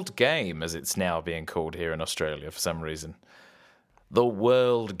World Game, as it's now being called here in Australia for some reason. The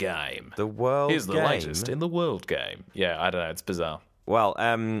World Game. The World Here's the Game. latest in the World Game. Yeah, I don't know. It's bizarre. Well,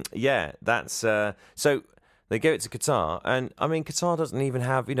 that's so they go it to Qatar, and I mean, Qatar doesn't even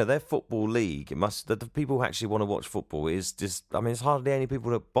have their football league. It must the people who actually want to watch football is just. I mean, it's hardly any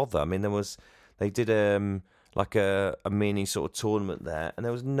people that bother. I mean, they did like a mini sort of tournament there, and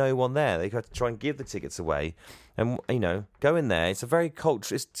there was no one there. They had to try and give the tickets away, and go in there. It's a very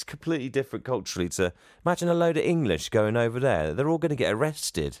it's completely different culturally to imagine a load of English going over there. They're all going to get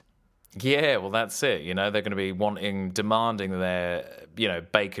arrested. Yeah, well, that's it. They're going to be demanding their,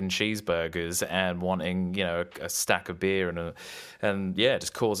 bacon cheeseburgers and wanting, a stack of beer and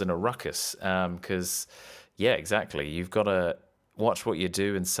just causing a ruckus. Because, exactly. You've got to watch what you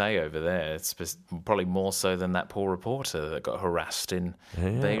do and say over there. It's probably more so than that poor reporter that got harassed in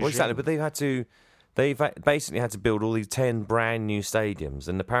Beijing. Well, exactly, but they've basically had to build all these 10 brand new stadiums,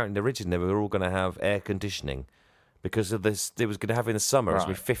 and apparently originally they were all going to have air conditioning because of this. It was going to have in the summer, it's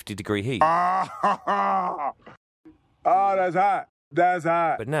going to be 50-degree heat. Oh, that's hot. That's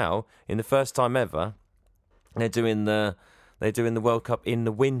hot. But now, in the first time ever, they're doing the World Cup in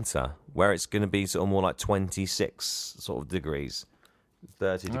the winter, where it's going to be sort of more like 26 sort of degrees,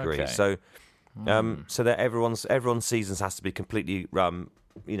 30 degrees. Okay. So, so that everyone's seasons has to be completely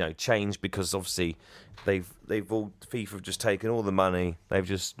changed, because obviously they've all FIFA have just taken all the money. They've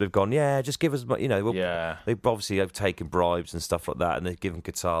gone, just give us They've obviously have taken bribes and stuff like that, and they've given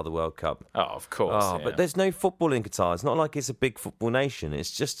Qatar the World Cup. Oh, of course. Oh, yeah. but there's no football in Qatar. It's not like it's a big football nation.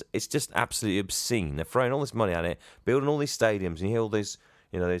 It's just absolutely obscene. They're throwing all this money at it, building all these stadiums, and you hear all those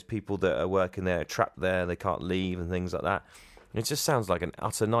those people that are working there, trapped there, they can't leave and things like that. It just sounds like an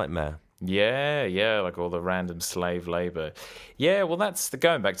utter nightmare. Yeah, like all the random slave labour. Yeah, well, that's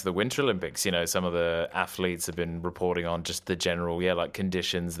going back to the Winter Olympics. Some of the athletes have been reporting on just the general, like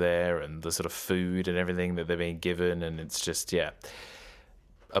conditions there and the sort of food and everything that they're being given, and it's just,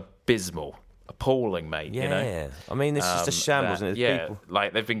 abysmal, appalling, mate. Yeah, I mean, it's just a shambles. And people...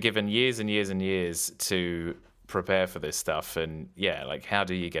 like they've been given years and years and years to prepare for this stuff, and like how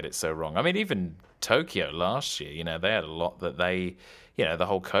do you get it so wrong? I mean, even Tokyo last year, they had a lot that they. The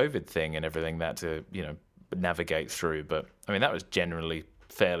whole COVID thing and everything that to, navigate through. But, I mean, that was generally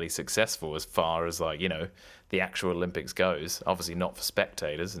fairly successful as far as, the actual Olympics goes. Obviously not for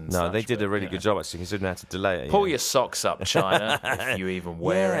spectators. And no, they did a really good job, actually, considering how to delay it. Pull your socks up, China, if you even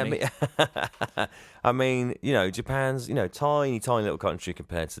wear any. I mean, Japan's, tiny little country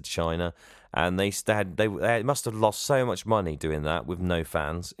compared to China. And they must have lost so much money doing that with no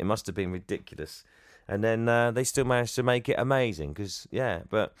fans. It must have been ridiculous. And then they still managed to make it amazing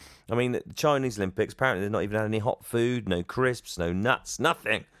but, I mean, the Chinese Olympics, apparently they've not even had any hot food, no crisps, no nuts,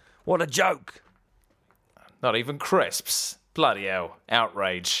 nothing. What a joke. Not even crisps. Bloody hell.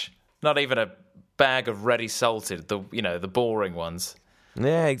 Outrage. Not even a bag of ready salted, the boring ones.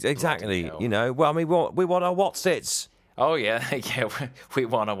 Yeah, exactly. Well, I mean, we want our what's-its. Oh, yeah, we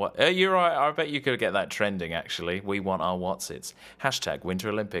want our what... You're right, I bet you could get that trending, actually. We want our what's-its. # Winter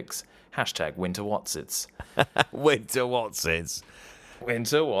Olympics. # Winter Whatsits. Winter Whatsits.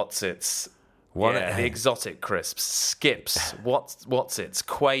 Winter Whatsits. The exotic crisps, skips, Whatsits,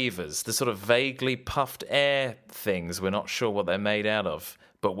 Quavers, the sort of vaguely puffed air things. We're not sure what they're made out of,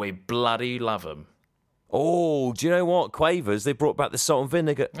 but we bloody love them. Oh, do you know what? Quavers, they brought back the salt and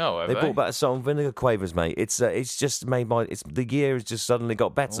vinegar. Oh, have they brought back the salt and vinegar Quavers, mate. It's just made the year has just suddenly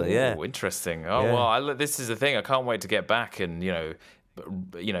got better. Oh, yeah. Interesting. Oh, well, this is the thing. I can't wait to get back and,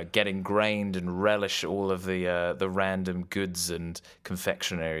 get ingrained and relish all of the random goods and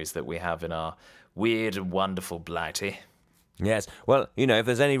confectionaries that we have in our weird and wonderful Blighty. Yes. Well, if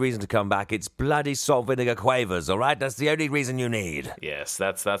there's any reason to come back, it's bloody salt vinegar Quavers, all right? That's the only reason you need. Yes,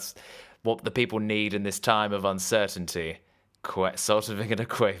 that's what the people need in this time of uncertainty. Salt and vinegar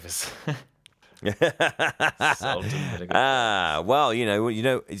Quavers. Salt and vinegar. Well, you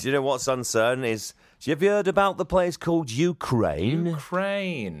know what's uncertain is. Have you heard about the place called Ukraine?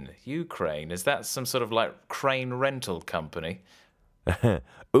 Ukraine. Is that some sort of like crane rental company?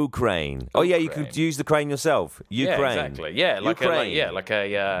 Ukraine. Oh yeah, you could use the crane yourself. Ukraine. Yeah, exactly. Yeah,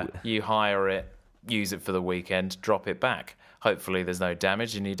 Ukraine. You hire it, use it for the weekend, drop it back. Hopefully, there's no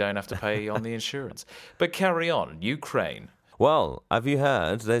damage and you don't have to pay on the insurance. But carry on, Ukraine. Well, have you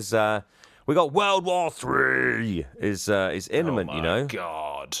heard? There's we got World War III is imminent. Oh my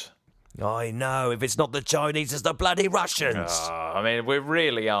God. I know. If it's not the Chinese, it's the bloody Russians. I mean, we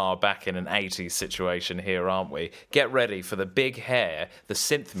really are back in an 80s situation here, aren't we? Get ready for the big hair, the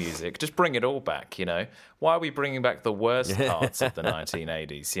synth music. Just bring it all back, Why are we bringing back the worst parts of the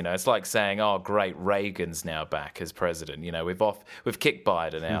 1980s? It's like saying, oh, great, Reagan's now back as president. We've kicked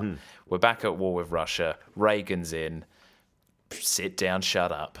Biden out. Mm-hmm. We're back at war with Russia. Reagan's in. Sit down,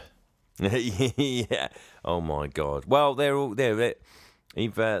 shut up. Yeah. Oh, my God. Well, they're all there.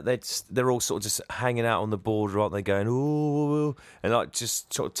 They're all sort of just hanging out on the border, aren't they? Going ooh, and like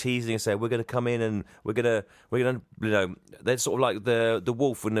just sort of teasing and saying we're going to come in and we're gonna they're sort of like the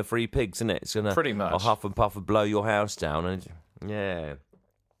wolf and the three pigs, isn't it? It's gonna pretty much I'll huff and puff and blow your house down, and yeah,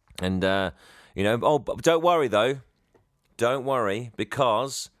 and oh, but don't worry though,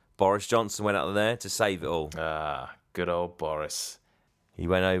 because Boris Johnson went out there to save it all. Good old Boris. He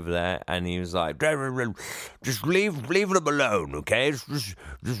went over there and he was like, just leave them alone, okay? Just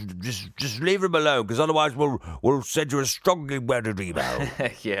leave them alone, because otherwise we'll send you a strongly worded email.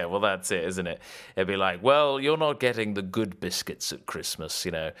 Yeah, well, that's it, isn't it? It'd be like, well, you're not getting the good biscuits at Christmas,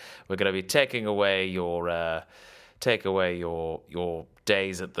 We're going to be taking away your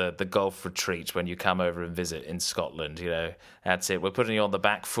days at the golf retreat when you come over and visit in Scotland, That's it. We're putting you on the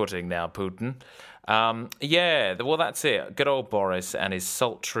back footing now, Putin. Well, that's it. Good old Boris and his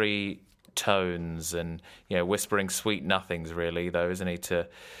sultry tones and, whispering sweet nothings, really, though, isn't he, to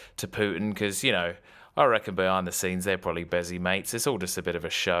Putin? Because, I reckon behind the scenes they're probably busy mates. It's all just a bit of a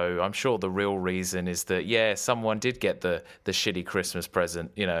show. I'm sure the real reason is that, someone did get the shitty Christmas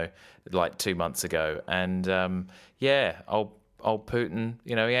present, like 2 months ago. And, old Putin,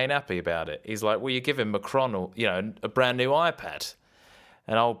 he ain't happy about it. He's like, well, you give him Macron, a brand new iPad.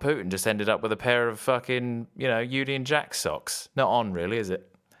 And old Putin just ended up with a pair of fucking, Union Jack socks. Not on, really, is it?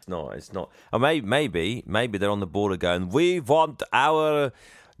 It's not. Or maybe they're on the border going, we want our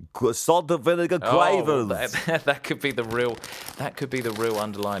salt and vinegar Quavers. That could be the real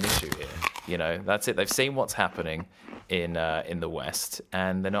underlying issue here. That's it. They've seen what's happening in the West,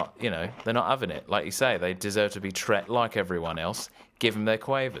 and they're not having it. Like you say, they deserve to be treated like everyone else. Give them their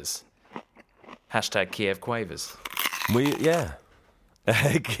Quavers. # Kiev Quavers.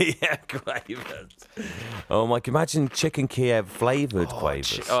 Kiev Quavers. Oh my! Imagine chicken Kiev flavoured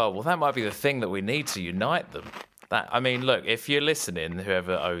Quavers. Well, that might be the thing that we need to unite them. Look, if you're listening,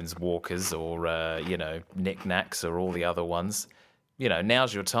 whoever owns Walkers or Knick-Knacks or all the other ones,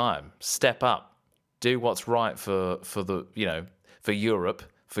 now's your time. Step up, do what's right for Europe,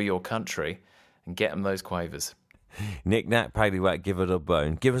 for your country, and get them those Quavers. Knick-Knack, Paddywhack, give it a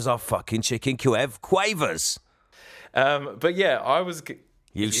bone. Give us our fucking chicken Kiev Quavers. But yeah, I was.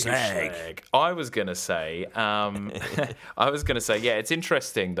 You slag. I was gonna say. Yeah, it's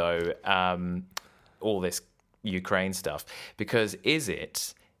interesting though. All this Ukraine stuff, because is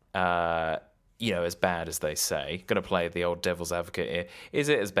it, as bad as they say? Going to play the old devil's advocate here. Is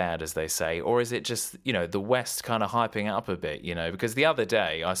it as bad as they say, or is it just the West kind of hyping it up a bit? Because the other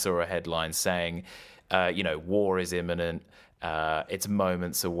day I saw a headline saying, war is imminent. It's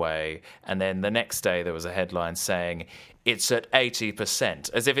moments away. And then the next day there was a headline saying it's at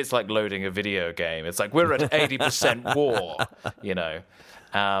 80%, as if it's like loading a video game. It's like, we're at 80% war,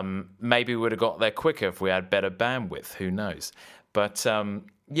 Maybe we would have got there quicker if we had better bandwidth. Who knows? But so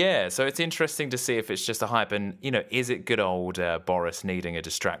it's interesting to see if it's just a hype. And, is it good old Boris needing a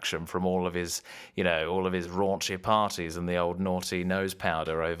distraction from all of his raunchy parties and the old naughty nose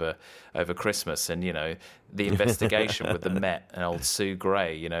powder over Christmas and, the investigation with the Met and old Sue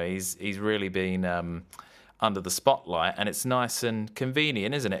Gray. He's really been under the spotlight, and it's nice and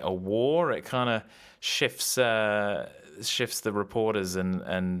convenient, isn't it? A war, it kind of shifts the reporters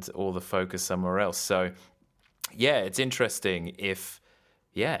and all the focus somewhere else. So, yeah, it's interesting if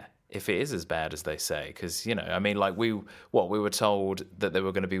if it is as bad as they say. Because, I mean, like we were told that they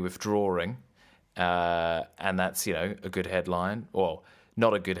were going to be withdrawing, and that's, a good headline. Well,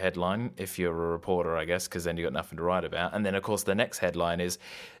 not a good headline if you're a reporter, I guess, because then you got nothing to write about. And then, of course, the next headline is,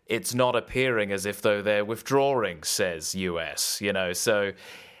 it's not appearing as if though they're withdrawing, says US, So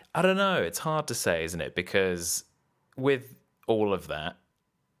I don't know. It's hard to say, isn't it? Because with all of that,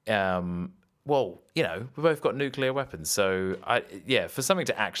 we both got nuclear weapons. So, for something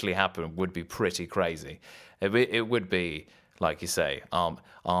to actually happen would be pretty crazy. It would be, like you say,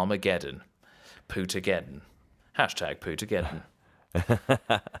 Armageddon, Pootageddon, #Pootageddon.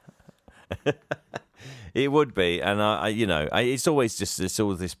 It would be, and it's always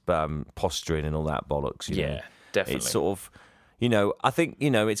this posturing and all that bollocks. Yeah, definitely. It's sort of, I think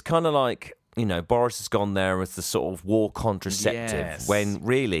it's kind of like Boris has gone there as the sort of war contraceptive, yes, when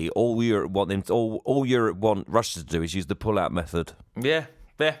really all Europe want Russia to do is use the pull-out method. Yeah,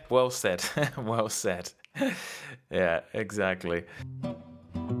 well said, well said. Yeah, exactly.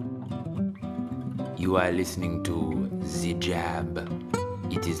 You are listening to The Jab.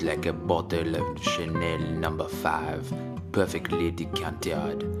 It is like a bottle of Chanel No. 5, perfectly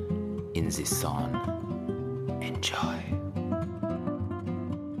decanted in the sun. Enjoy.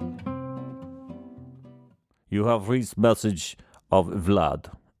 You have reached message of Vlad.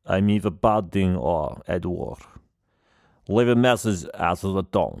 I'm either Badding or Edward. Leave a message after the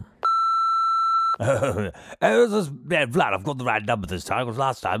tone. Vlad, I've got the right number this time, because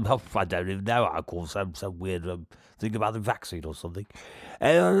last time, I don't even know, I called some weird thing about the vaccine or something.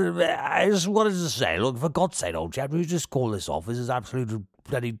 I just wanted to say, look, for God's sake, old chap, you just call this off. This is absolutely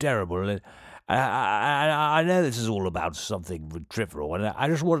bloody terrible. And I know this is all about something trivial, and I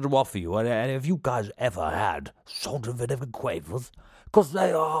just wanted to offer you, and if you guys ever had salt and vinegar quavers, because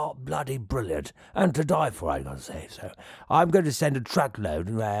they are bloody brilliant, and to die for, I gotta say. So I'm going to send a truckload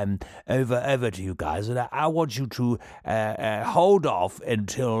over to you guys, and I want you to hold off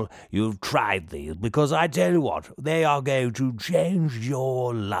until you've tried these, because I tell you what, they are going to change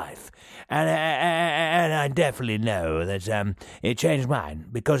your life, and I definitely know that it changed mine,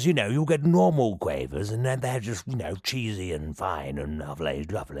 because you get normal quavers, and then they're just cheesy and fine and lovely,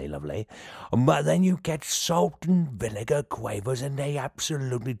 but then you get salt and vinegar quavers, and they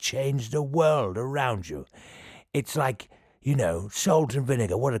absolutely change the world around you. It's like, salt and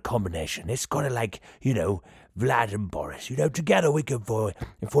vinegar, what a combination. It's kind of like, Vlad and Boris, together we can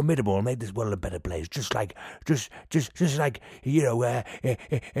formidable and make this world a better place, just like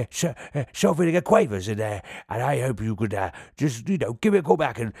salt vinegar quavers, and I hope you could just give me a call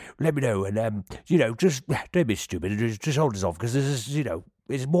back and let me know, and just don't be stupid, just hold us off, because this is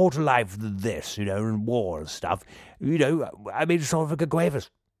it's more to life than this, and war and stuff. I mean, salt vinegar quavers.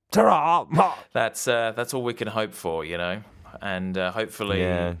 Ta-ra! That's all we can hope for, and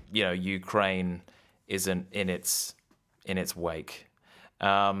hopefully, Ukraine isn't in its wake.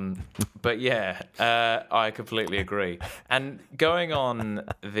 But yeah, I completely agree. And going on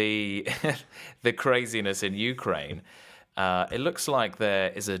the the craziness in Ukraine, it looks like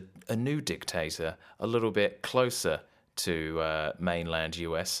there is a new dictator a little bit closer to mainland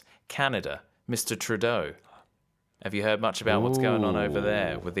US, Canada, Mr. Trudeau. Have you heard much about what's going on over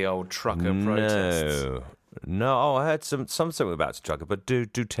there with the old trucker protests? No, I heard something about the trucker, but do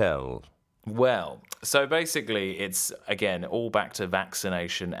tell. Well, so basically it's, again, all back to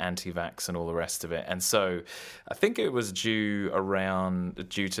vaccination, anti-vax and all the rest of it. And so I think it was due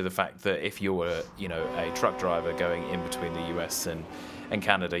to the fact that if you were, a truck driver going in between the US and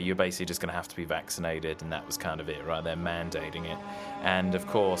Canada, you're basically just going to have to be vaccinated, and that was kind of it, right? They're mandating it. And of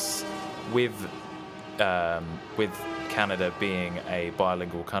course, with Canada being a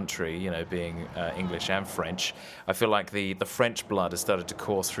bilingual country, being English and French, I feel like the French blood has started to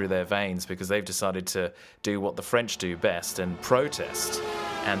course through their veins, because they've decided to do what the French do best and protest.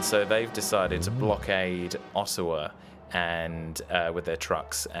 And so they've decided to blockade Ottawa and with their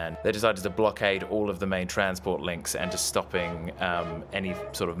trucks, and they decided to blockade all of the main transport links and just stopping any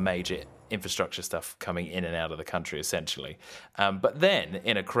sort of major infrastructure stuff coming in and out of the country, essentially. But then,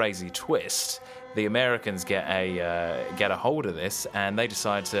 in a crazy twist, the Americans get a hold of this, and they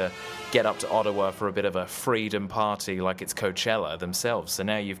decide to get up to Ottawa for a bit of a freedom party, like it's Coachella themselves. So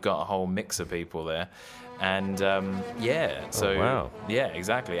now you've got a whole mix of people there, and wow. Yeah,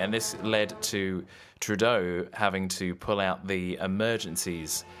 exactly. And this led to Trudeau having to pull out the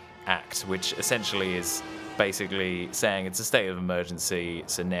Emergencies Act, which essentially is basically saying it's a state of emergency,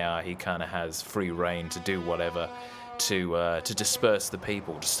 so now he kind of has free reign to do whatever to disperse the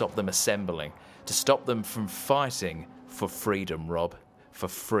people, to stop them assembling, to stop them from fighting for freedom, Rob, for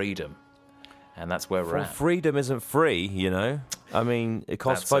freedom. And that's where we're at. Freedom isn't free, you know. I mean, it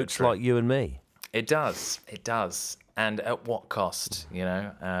costs That's so folks true. like you and me. It does. And at what cost, you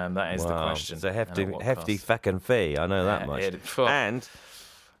know? That is the question. It's a And hefty at what hefty cost? feckin' fee. I know that much. And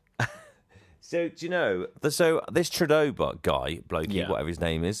so, do you know? So this Trudeau guy, blokey, Yeah. whatever his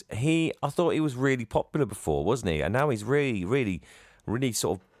name is, I thought he was really popular before, wasn't he? And now he's really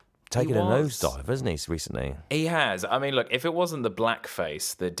sort of taken a was. nosedive, hasn't he, recently? He has. I mean, look, if it wasn't the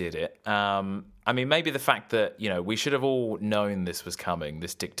blackface that did it, I mean, maybe the fact that, you know, we should have all known this was coming,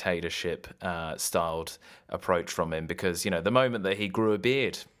 this dictatorship-styled approach from him, because, you know, the moment that he grew a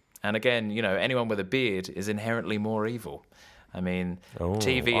beard, and again, you know, anyone with a beard is inherently more evil. I mean,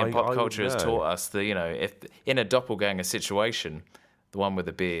 TV and pop culture has taught us that, you know, if in a doppelganger situation, the one with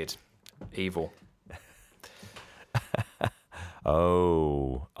the beard, evil.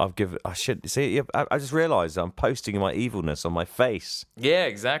 I should see. I just realised I'm posting my evilness on my face. Yeah,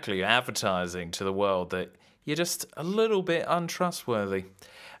 exactly. You're advertising to the world that you're just a little bit untrustworthy.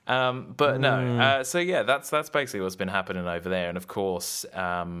 But no. So yeah, that's basically what's been happening over there. And of course,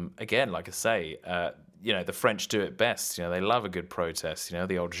 again, like I say, you know, the French do it best. You know, they love a good protest. You know,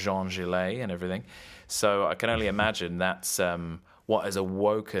 the old Jean Gillet and everything. So I can only imagine that's what has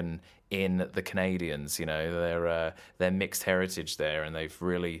awoken in the Canadians. You know, their mixed heritage there, and they've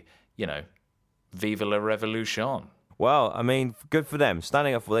really, you know, vive la revolution. Well, I mean, good for them,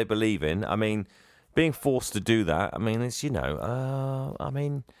 standing up for what they believe in. I mean, being forced to do that, I mean, it's, you know, I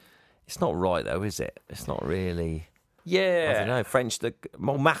mean, it's not right, though, is it? It's not really... Yeah. I don't know.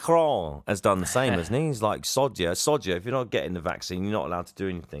 Macron has done the same, hasn't he? He's like, sod you. If you're not getting the vaccine, you're not allowed to do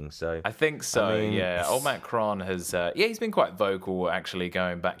anything. So I think so, I mean, yeah. Old Macron has... he's been quite vocal, actually,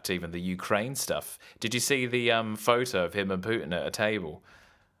 going back to even the Ukraine stuff. Did you see the photo of him and Putin at a table?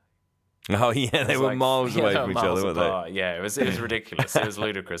 Oh, yeah, they were like, miles away from each miles other, apart. weren't Yeah, it was ridiculous. It was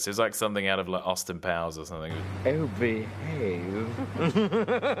ludicrous. It was like something out of like Austin Powers or something. Oh, behave.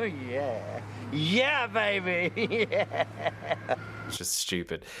 Yeah. Yeah, baby. Yeah. It's just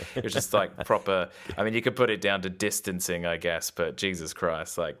stupid. It was just like proper... I mean, you could put it down to distancing, I guess, but Jesus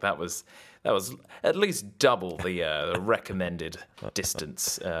Christ, like that was at least double the recommended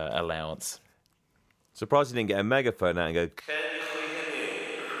distance allowance. they? Surprised he didn't get a megaphone out and go...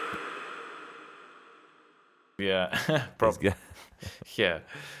 Yeah, probably. Yeah,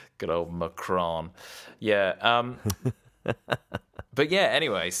 good old Macron. Yeah, but yeah.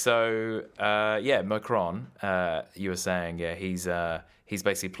 Anyway, so yeah, Macron. You were saying, yeah, he's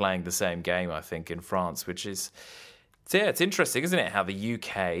basically playing the same game, I think, in France, which is, yeah, it's interesting, isn't it? How the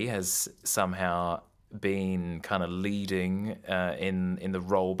UK has somehow been kind of leading in the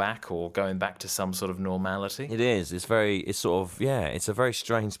rollback or going back to some sort of normality. It is. It's a very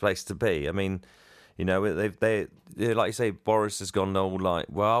strange place to be. I mean, you know, they like you say, Boris has gone all like,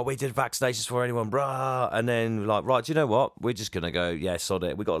 well, we did vaccinations for anyone, brah, and then like, right, do you know what? We're just gonna go, yeah, sod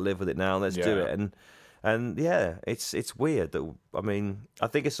it. We got to live with it now. Let's do it. And yeah, it's weird that, I mean, I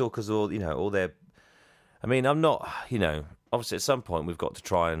think it's all because all their. I mean, I'm not, you know, obviously at some point we've got to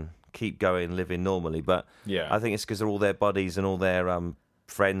try and keep going, living normally, but Yeah. I think it's because of all their buddies and all their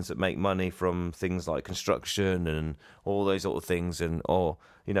friends that make money from things like construction and all those sort of things, and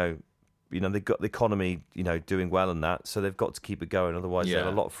they've got the economy, you know, doing well and that, so they've got to keep it going. Otherwise, they have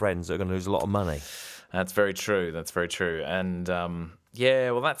a lot of friends that are going to lose a lot of money. That's very true. That's very true. And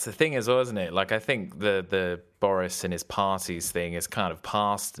yeah, well, that's the thing as well, isn't it? Like, I think the Boris and his parties thing is kind of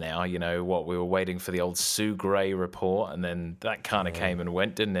past now. You know, what we were waiting for the old Sue Gray report, and then that kind of came and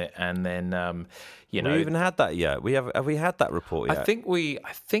went, didn't it? And then you know, we even had that yet? Have we had that report yet? I think we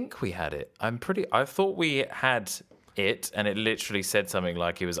had it. I thought we had it, and it literally said something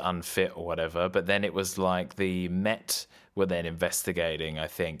like he was unfit or whatever, but then it was like the Met were then investigating, I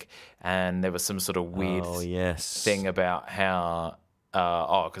think, and there was some sort of weird thing about how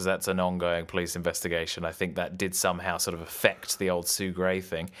because that's an ongoing police investigation. I think that did somehow sort of affect the old Sue Gray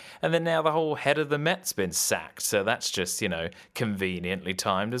thing, and then now the whole head of the Met's been sacked, so that's just, you know, conveniently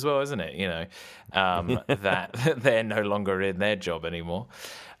timed as well, isn't it? You know, that they're no longer in their job anymore.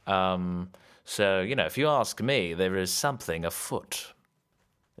 So, you know, if you ask me, there is something afoot.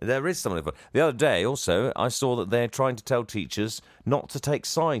 There is something afoot. The other day, also, I saw that they're trying to tell teachers not to take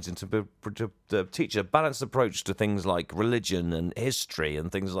sides and to teach a balanced approach to things like religion and history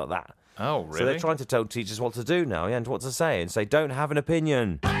and things like that. Oh, really? So they're trying to tell teachers what to do now, and what to say, and say, don't have an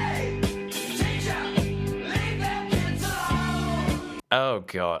opinion. Oh,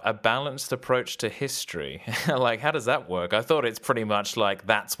 God. A balanced approach to history. Like, how does that work? I thought it's pretty much like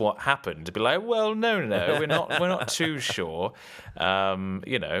that's what happened. To be like, well, no, we're not too sure.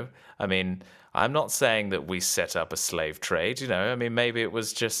 You know, I mean, I'm not saying that we set up a slave trade, you know. I mean, maybe it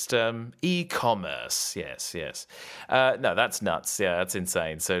was just e-commerce. Yes. No, that's nuts. Yeah, that's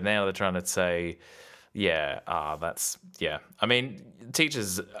insane. So now they're trying to say, that's. I mean,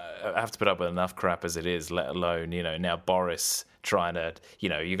 teachers have to put up with enough crap as it is, let alone, you know, now Boris trying to, you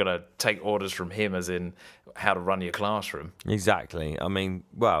know, you got to take orders from him as in how to run your classroom. Exactly. I mean,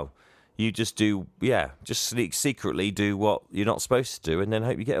 well, you just do, secretly do what you're not supposed to do and then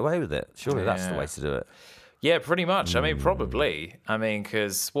hope you get away with it. Surely that's the way to do it. Yeah, pretty much. I mean, probably. I mean,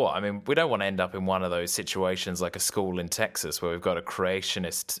 because we don't want to end up in one of those situations like a school in Texas where we've got a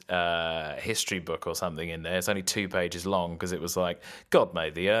creationist history book or something in there. It's only 2 pages long because it was like, God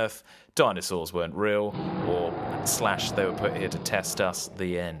made the earth, dinosaurs weren't real, or / they were put here to test us,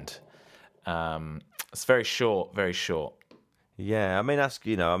 the end. It's very short, very short. Yeah, I mean,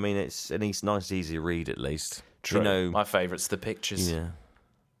 it's a nice, easy read at least. True. You know, my favourite's the pictures.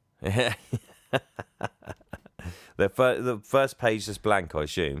 Yeah. The first page is blank, I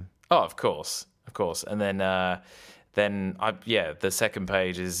assume. Oh, of course. And then the second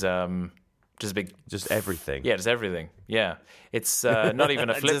page is just big, just everything. Yeah, just everything. Yeah, it's not even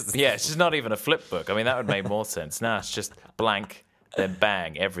a flip. It's just not even a flip book. I mean, that would make more sense. No, it's just blank, then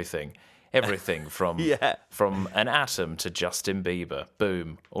bang, everything from from an atom to Justin Bieber,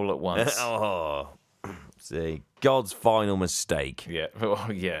 boom, all at once. See, God's final mistake. Yeah,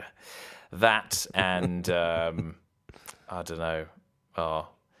 yeah. That and I don't know.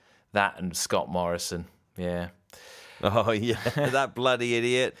 That and Scott Morrison. Yeah. Oh yeah, that bloody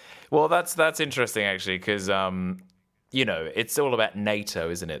idiot. Well, that's interesting actually, because you know, it's all about NATO,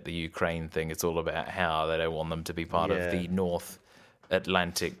 isn't it? The Ukraine thing. It's all about how they don't want them to be part of the North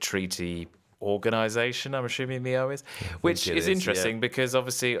Atlantic Treaty Organization, I'm assuming the O is, which is interesting because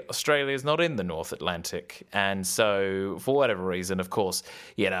obviously Australia is not in the North Atlantic, and so for whatever reason, of course,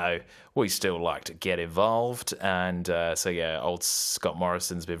 you know, we still like to get involved, and old Scott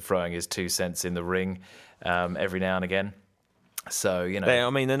Morrison's been throwing his 2 cents in the ring every now and again. So, you know,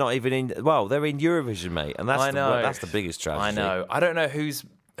 they're not even in. Well, they're in Eurovision, mate, and that's the biggest tragedy. I know. I don't know whose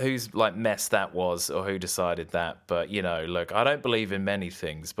like mess that was or who decided that, but you know, look, I don't believe in many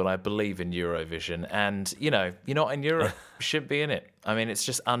things, but I believe in Eurovision, and you know, you're not in Europe, you shouldn't be in it. I mean, it's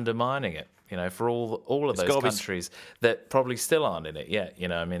just undermining it, you know, for all of those countries that probably still aren't in it yet. You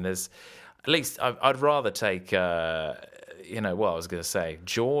know, I mean, there's at least I'd rather take I was going to say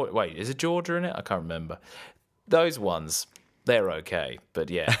Georgia. Wait, is it Georgia in it? I can't remember. Those ones, they're okay,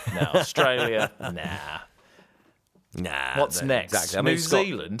 but yeah, no, Australia, nah. Nah. What's next? Exactly. I mean, New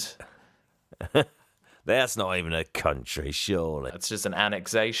Zealand? That's not even a country, surely. It's just an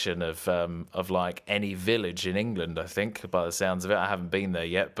annexation of like any village in England, I think, by the sounds of it. I haven't been there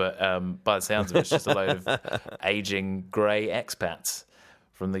yet, but by the sounds of it, it's just a load of aging grey expats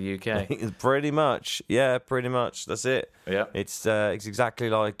from the UK. Pretty much. Yeah, pretty much. That's it. Yeah. It's exactly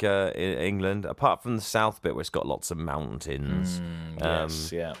like in England, apart from the south bit where it's got lots of mountains.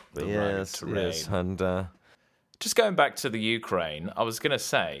 Yes, yeah. The rugged terrain. Yes, and... Just going back to the Ukraine, I was going to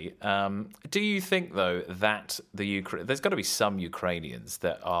say, do you think, though, that there's got to be some Ukrainians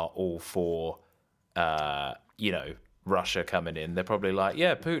that are all for, Russia coming in? They're probably like,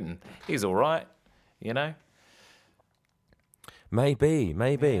 yeah, Putin, he's all right, you know? Maybe.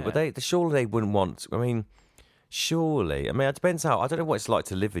 Yeah. But surely they wouldn't want... I mean, it depends how... I don't know what it's like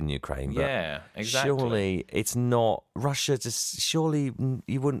to live in Ukraine, but yeah, exactly. Surely it's not... Russia just... Surely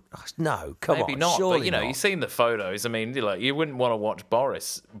you wouldn't... No, come on. Maybe not, surely but, you know, not. you've seen the photos. I mean, you wouldn't want to watch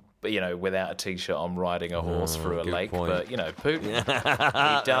Boris, you know, without a T-shirt on riding a horse through a lake. Point. But, you know, Putin,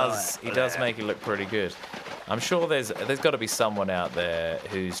 he does make it look pretty good. I'm sure there's got to be someone out there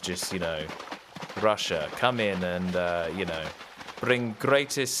who's just, you know, Russia, come in and, bring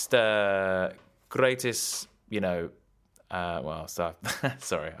greatest, you know,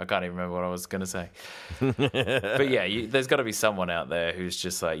 sorry, I can't even remember what I was going to say. But yeah, there's got to be someone out there who's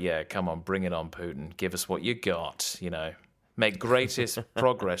just like, yeah, come on, bring it on, Putin. Give us what you got, you know. Make greatest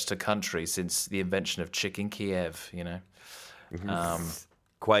progress to country since the invention of chicken Kiev, you know.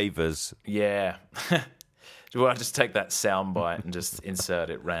 Quavers. Yeah. Do I just take that soundbite and just insert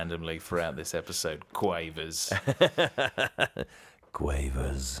it randomly throughout this episode? Quavers.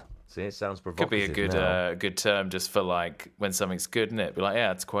 Quavers. See, it sounds provocative. Could be a good term just for like when something's good, isn't it? Be like,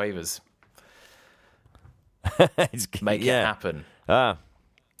 yeah, it's Quavers. Make it happen.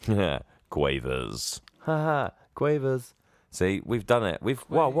 Quavers. Quavers. See, we've done it. We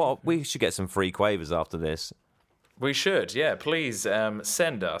should get some free Quavers after this. We should, yeah. Please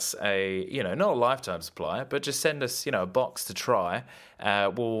send us a, not a lifetime supply, but just send us, a box to try.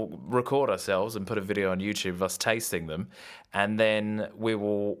 We'll record ourselves and put a video on YouTube of us tasting them, and then we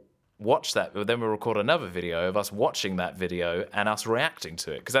will watch that, but then we'll record another video of us watching that video and us reacting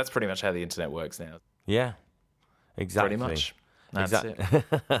to it, because that's pretty much how the internet works now. Yeah, exactly. Pretty much. That's it.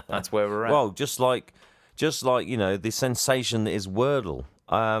 That's where we're at. Well, just like the sensation that is Wordle.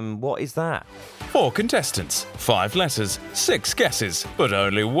 What is that? 4 contestants, 5 letters, 6 guesses, but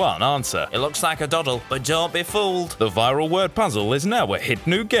only 1 answer. It looks like a doddle, but don't be fooled. The viral word puzzle is now a hit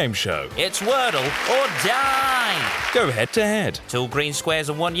new game show. It's Wordle or die. Go head to head. 2 green squares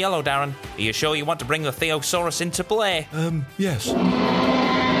and 1 yellow, Darren. Are you sure you want to bring the Theosaurus into play? Yes.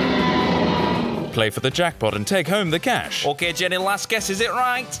 Play for the jackpot and take home the cash. Okay, Jenny, last guess, is it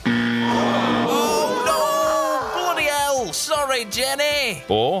right? Oh, no! Bloody hell! Sorry, Jenny!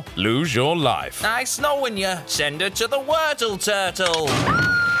 Or lose your life. Nice knowing you. Send her to the Wordle Turtle.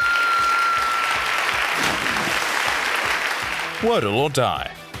 Wordle or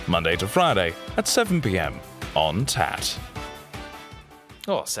die. Monday to Friday at 7 p.m. on TAT.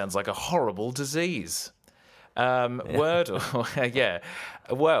 Oh, sounds like a horrible disease. Wordle, yeah.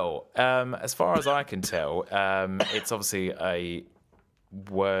 Well, as far as I can tell, it's obviously a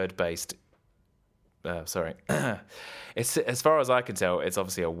word-based. It's, as far as I can tell, it's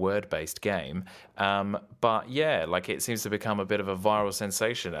obviously a word-based game. But yeah, like it seems to become a bit of a viral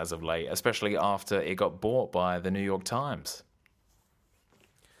sensation as of late, especially after it got bought by the New York Times.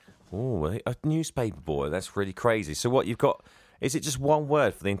 Oh, a newspaper boy. That's really crazy. So what you've got? Is it just one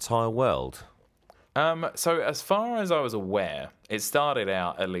word for the entire world? So as far as I was aware, it started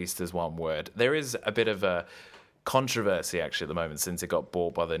out at least as one word. There is a bit of a controversy actually at the moment since it got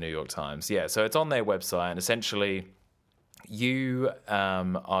bought by the New York Times. Yeah, so it's on their website, and essentially you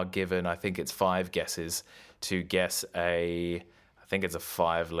are given, I think it's 5 guesses to guess I think it's a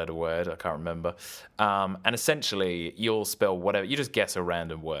 5-letter word, I can't remember. And essentially you'll spell whatever, you just guess a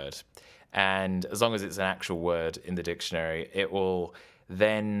random word. And as long as it's an actual word in the dictionary, it will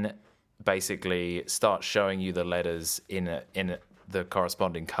then basically start showing you the letters in the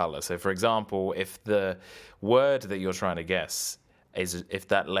corresponding color. So, for example, if the word that you're trying to guess if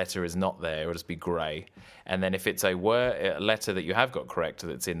that letter is not there, it'll just be grey. And then if it's a letter that you have got correct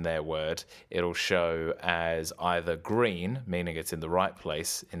that's in their word, it'll show as either green, meaning it's in the right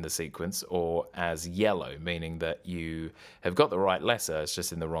place in the sequence, or as yellow, meaning that you have got the right letter, it's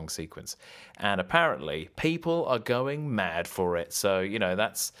just in the wrong sequence. And apparently, people are going mad for it. So, you know,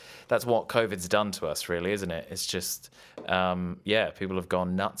 that's what COVID's done to us, really, isn't it? It's just, people have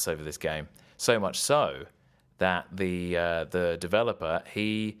gone nuts over this game. So much so that the developer,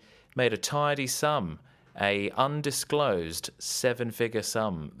 he made a tidy sum, a undisclosed 7-figure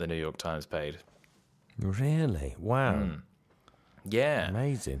sum the New York Times paid. Really? Wow. Yeah.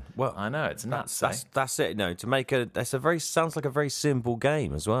 Amazing. Well, I know, it's nuts. That's it. No, sounds like a very simple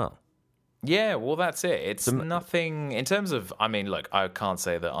game as well. Yeah, well, that's it. It's nothing in terms of. I mean, look, I can't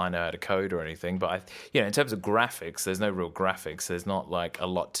say that I know how to code or anything, but in terms of graphics, there's no real graphics. There's not like a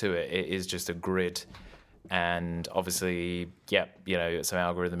lot to it. It is just a grid. And obviously, some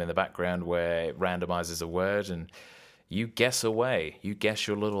algorithm in the background where it randomizes a word and you guess away. You guess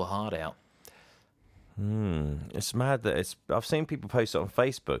your little heart out. It's mad that I've seen people post it on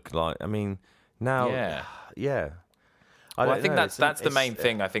Facebook. Like, I mean, now, yeah. I think that's the main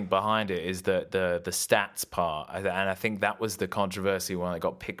thing I think behind it is the stats part, and I think that was the controversy when it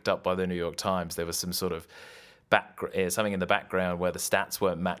got picked up by the New York Times. There was some sort of something in the background where the stats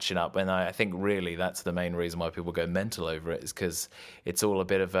weren't matching up, and I think really that's the main reason why people go mental over it, is because it's all a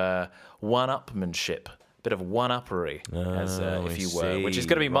bit of a one-upmanship, a bit of one-uppery, if you were, which is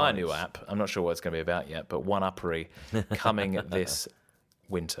going to be my new app. I'm not sure what it's going to be about yet, but one-uppery coming this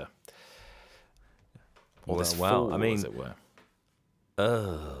winter. Or this fall, as it were.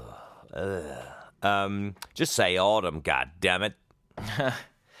 Just say autumn, goddammit.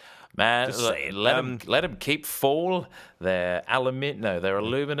 Man, let them keep fall. They're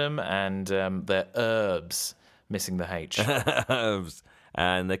aluminum and they're herbs, missing the H. Herbs.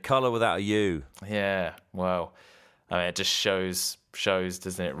 And the colour without a U. Yeah, well, I mean, it just shows,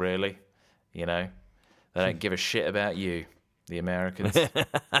 doesn't it, really? You know, they don't give a shit about you, the Americans.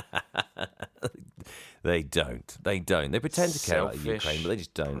 They don't. They pretend to care about Ukraine, but they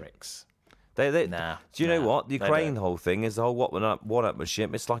just don't. Pricks. Do you know what? The Ukraine whole thing is the whole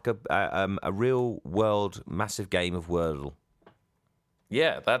one-upmanship. It's like a real world massive game of Wordle.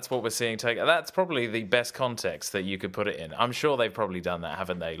 Yeah, that's what we're seeing. That's probably the best context that you could put it in. I'm sure they've probably done that,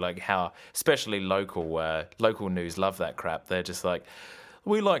 haven't they? Like how, especially local news love that crap. They're just like,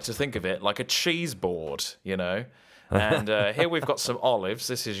 we like to think of it like a cheese board, you know? And here we've got some olives.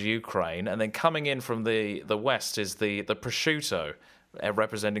 This is Ukraine. And then coming in from the west is the prosciutto,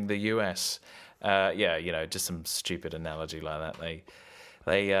 representing the US. Just some stupid analogy like that.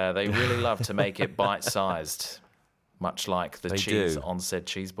 They really love to make it bite-sized, much like the They cheese do. on said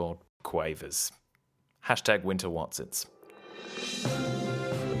cheese board. Quavers. Hashtag winter Watsits.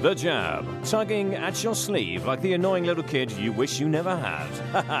 The Jab, tugging at your sleeve like the annoying little kid you wish you never had.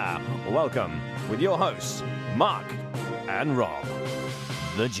 Welcome with your hosts, Mark and Rob.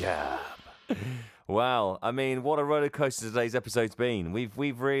 The Jab. Wow, I mean, what a roller coaster today's episode's been. We've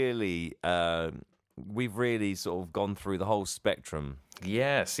really sort of gone through the whole spectrum.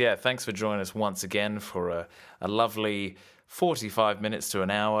 Yes, yeah. Thanks for joining us once again for a lovely 45 minutes to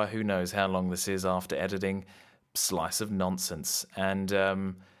an hour. Who knows how long this is after editing. Slice of nonsense. And,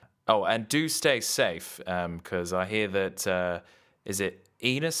 and do stay safe, because I hear that, is it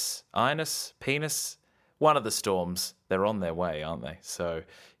Inus, Penis? One of the storms, they're on their way, aren't they? So,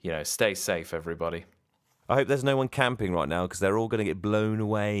 stay safe, everybody. I hope there's no one camping right now because they're all going to get blown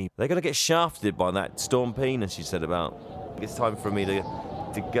away. They're going to get shafted by that storm penis you said about. It's time for me to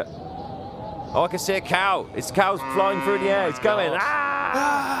go. Oh, I can see a cow. It's cows flying through the air. It's coming.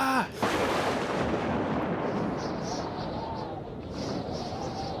 Ah!